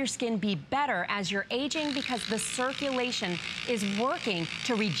help your skin be better as you're aging, because the circulation is working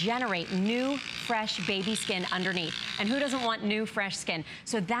to regenerate new, fresh baby skin underneath. And who doesn't want new, fresh skin?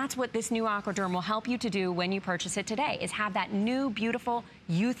 So that's what this NuAquaDerm will help you to do when you purchase it today, is have that new, beautiful,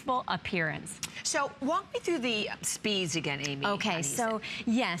 youthful appearance. So walk me through the speeds again, Amy. Okay, so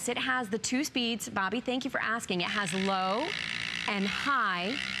yes, it has the 2 speeds. Bobby, thank you for asking. It has low and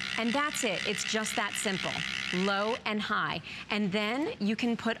high, and that's it. It's just that simple. Low and high. And then you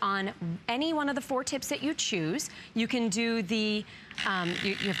can put on any one of the 4 tips that you choose. You can do the,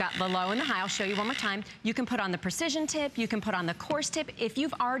 you've got the low and the high. I'll show you one more time. You can put on the precision tip. You can put on the coarse tip. If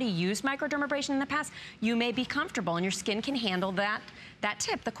you've already used microdermabrasion in the past, you may be comfortable and your skin can handle that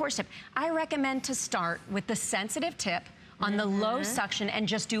tip, the coarse tip. I recommend to start with the sensitive tip on the low suction and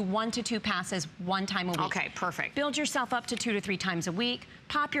just do 1 to 2 passes 1 time a week. Okay, perfect. Build yourself up to 2 to 3 times a week.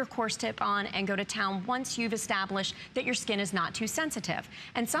 Pop your course tip on and go to town once you've established that your skin is not too sensitive.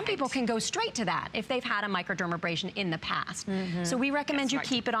 And some people can go straight to that if they've had a microdermabrasion in the past. So we recommend you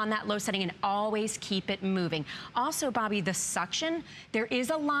keep it on that low setting and always keep it moving. Also, Bobby, the suction, there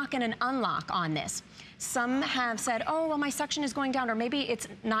is a lock and an unlock on this. Some have said, oh, well, my suction is going down, or maybe it's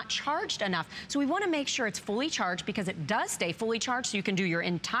not charged enough. So we want to make sure it's fully charged, because it does stay fully charged, so you can do your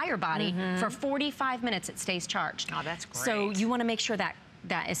entire body. For 45 minutes, it stays charged. Oh, that's great. So you want to make sure that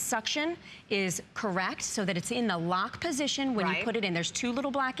suction is correct, so that it's in the lock position when you put it in. There's 2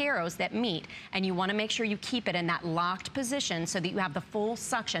 little black arrows that meet, and you want to make sure you keep it in that locked position so that you have the full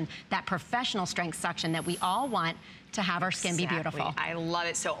suction, that professional strength suction that we all want to have our skin be beautiful. I love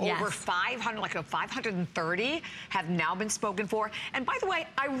it. So over 500, like 530 have now been spoken for. And by the way,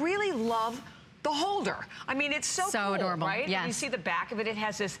 I really love the holder. I mean, it's so cool, adorable, right? yes. And you see the back of it, it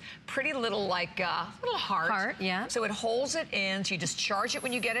has this pretty little, like, little heart. So it holds it in, so you just charge it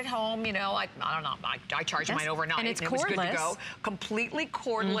when you get it home. You know, I don't know, I charged mine overnight. And it's it cordless. was good to go. Completely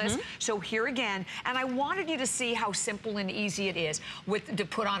cordless. So here again, and I wanted you to see how simple and easy it is to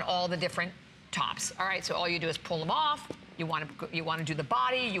put on all the different tops. All right, so all you do is pull them off. You want to do the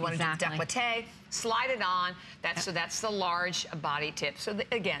body, you want to do the décolleté, slide it on. So that's the large body tip. So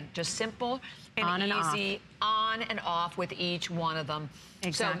again, just simple and easy, on and off with each one of them.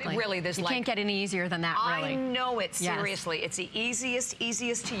 Exactly. So really, there's you can't get any easier than that, really. I know it, seriously. It's the easiest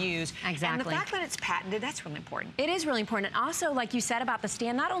to use. Exactly. And the fact that it's patented, that's really important. It is really important. And also, like you said about the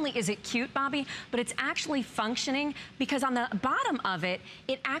stand, not only is it cute, Bobby, but it's actually functioning, because on the bottom of it,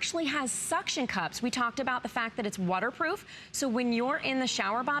 it actually has suction cups. We talked about the fact that it's waterproof. So when you're in the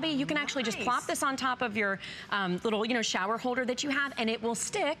shower, Bobby, you can actually just plop this on top of your little, shower holder that you have, and it will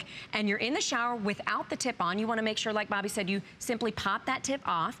stick, and you're in the shower without the tip on. You want to make sure, like Bobby said, you simply pop that tip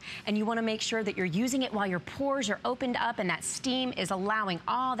off, and you want to make sure that you're using it while your pores are opened up and that steam is allowing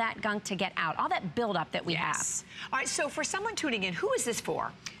all that gunk to get out, all that buildup that we have. All right, so for someone tuning in, who is this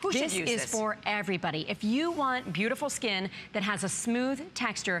for? Who should use this? This is for everybody. If you want beautiful skin that has a smooth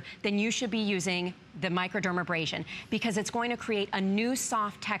texture, then you should be using the microdermabrasion, because it's going to create a new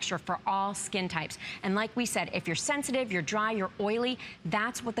soft texture for all skin types. And like we said, if you're sensitive, you're dry, you're oily,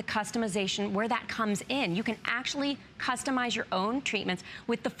 that's what the customization, where that comes in. You can actually customize your own treatments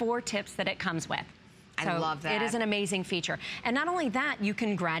with the 4 tips that it comes with. So I love that. It is an amazing feature. And not only that, you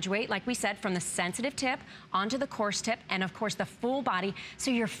can graduate, like we said, from the sensitive tip onto the coarse tip, and of course the full body.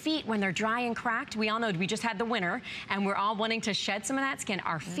 So your feet, when they're dry and cracked, we all know we just had the winter, and we're all wanting to shed some of that skin.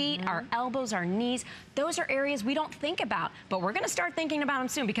 Our feet, our elbows, our knees, those are areas we don't think about, but we're gonna start thinking about them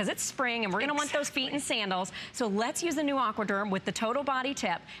soon, because it's spring and we're gonna want those feet in sandals. So let's use the NuAquaDerm with the total body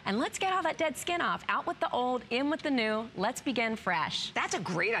tip, and let's get all that dead skin off. Out with the old, in with the new. Let's begin fresh. That's a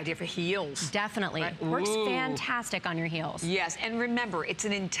great idea for heels. Definitely. Right? Works fantastic on your heels. Yes, and remember, it's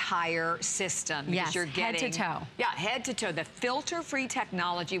an entire system. Yes, you're getting, head to toe. Yeah, head to toe. The filter-free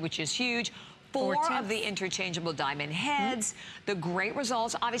technology, which is huge. 4 of the interchangeable diamond heads, the great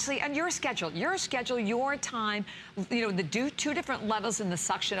results, obviously, and your schedule, your time, the 2 different levels in the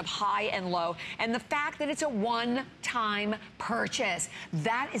suction of high and low, and the fact that it's a one-time purchase.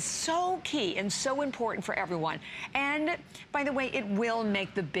 That is so key and so important for everyone. And by the way, it will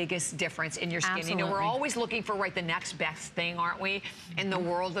make the biggest difference in your skin. Absolutely. We're always looking for the next best thing, aren't we? In the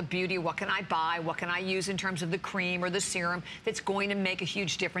world of beauty, what can I buy? What can I use in terms of the cream or the serum that's going to make a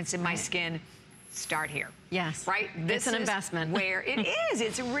huge difference in my skin? Start here. Yes. Right? This is an investment. Where it is.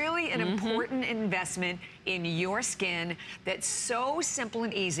 It's really an important investment in your skin that's so simple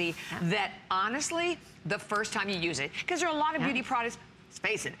and easy that honestly, the first time you use it, because there are a lot of beauty products, let's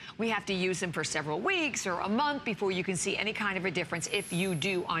face it, we have to use them for several weeks or a month before you can see any kind of a difference, if you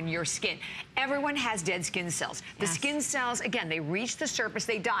do, on your skin. Everyone has dead skin cells. The skin cells, again, they reach the surface,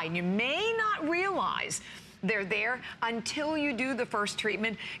 they die, and you may not realize they're there until you do the first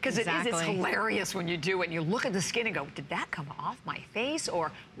treatment, because it's hilarious when you do it and you look at the skin and go, did that come off my face?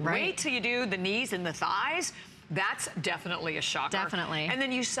 Or wait till you do the knees and the thighs. That's definitely a shocker. Definitely. And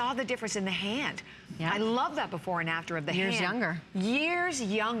then you saw the difference in the hand. I love that before and after of the hand. Years younger. Years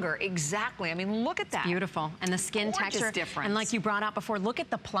younger, exactly. I mean, look at that. It's beautiful. And the skin texture. Difference. And like you brought out before, look at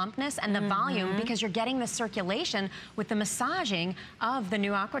the plumpness and the volume, because you're getting the circulation with the massaging of the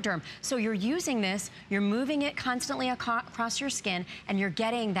NuAquaDerm. So you're using this, you're moving it constantly across your skin, and you're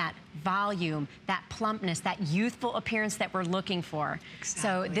getting that volume, that plumpness, that youthful appearance that we're looking for.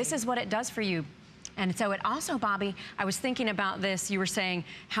 So this is what it does for you. And so it also, Bobby, I was thinking about this, you were saying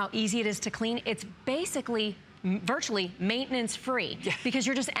how easy it is to clean. It's basically virtually maintenance-free because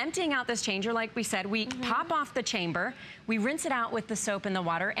you're just emptying out this changer. Like we said, we pop off the chamber, we rinse it out with the soap and the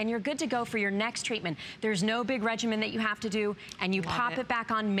water, and you're good to go for your next treatment. There's no big regimen that you have to do, and you pop it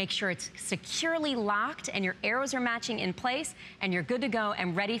back on, make sure it's securely locked and your arrows are matching in place, and you're good to go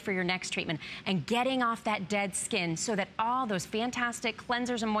and ready for your next treatment. And getting off that dead skin so that all those fantastic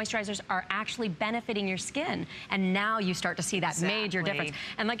cleansers and moisturizers are actually benefiting your skin. And now you start to see that major difference.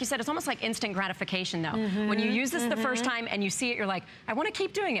 And like you said, it's almost like instant gratification though. When you use this the first time and you see it, you're like, I want to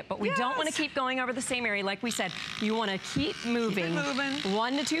keep doing it, but we don't want to keep going over the same area. Like we said, you want to keep moving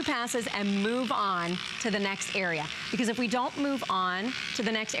 1 to 2 passes and move on to the next area. Because if we don't move on to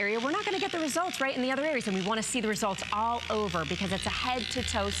the next area, we're not going to get the results right in the other areas. And we want to see the results all over because it's a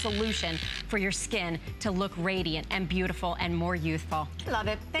head-to-toe solution for your skin to look radiant and beautiful and more youthful. Love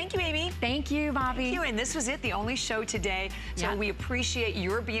it. Thank you, Amy. Thank you, Bobby. Thank you. And this was it, the only show today. So we appreciate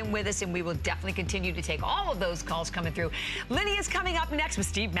your being with us, and we will definitely continue to take all of those calls coming through. Lydia's coming up next with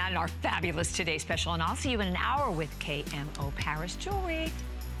Steve Madden, our fabulous Today Special, and I'll see you in an hour with KMO Paris Jewelry.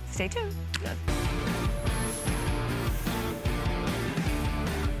 Stay tuned.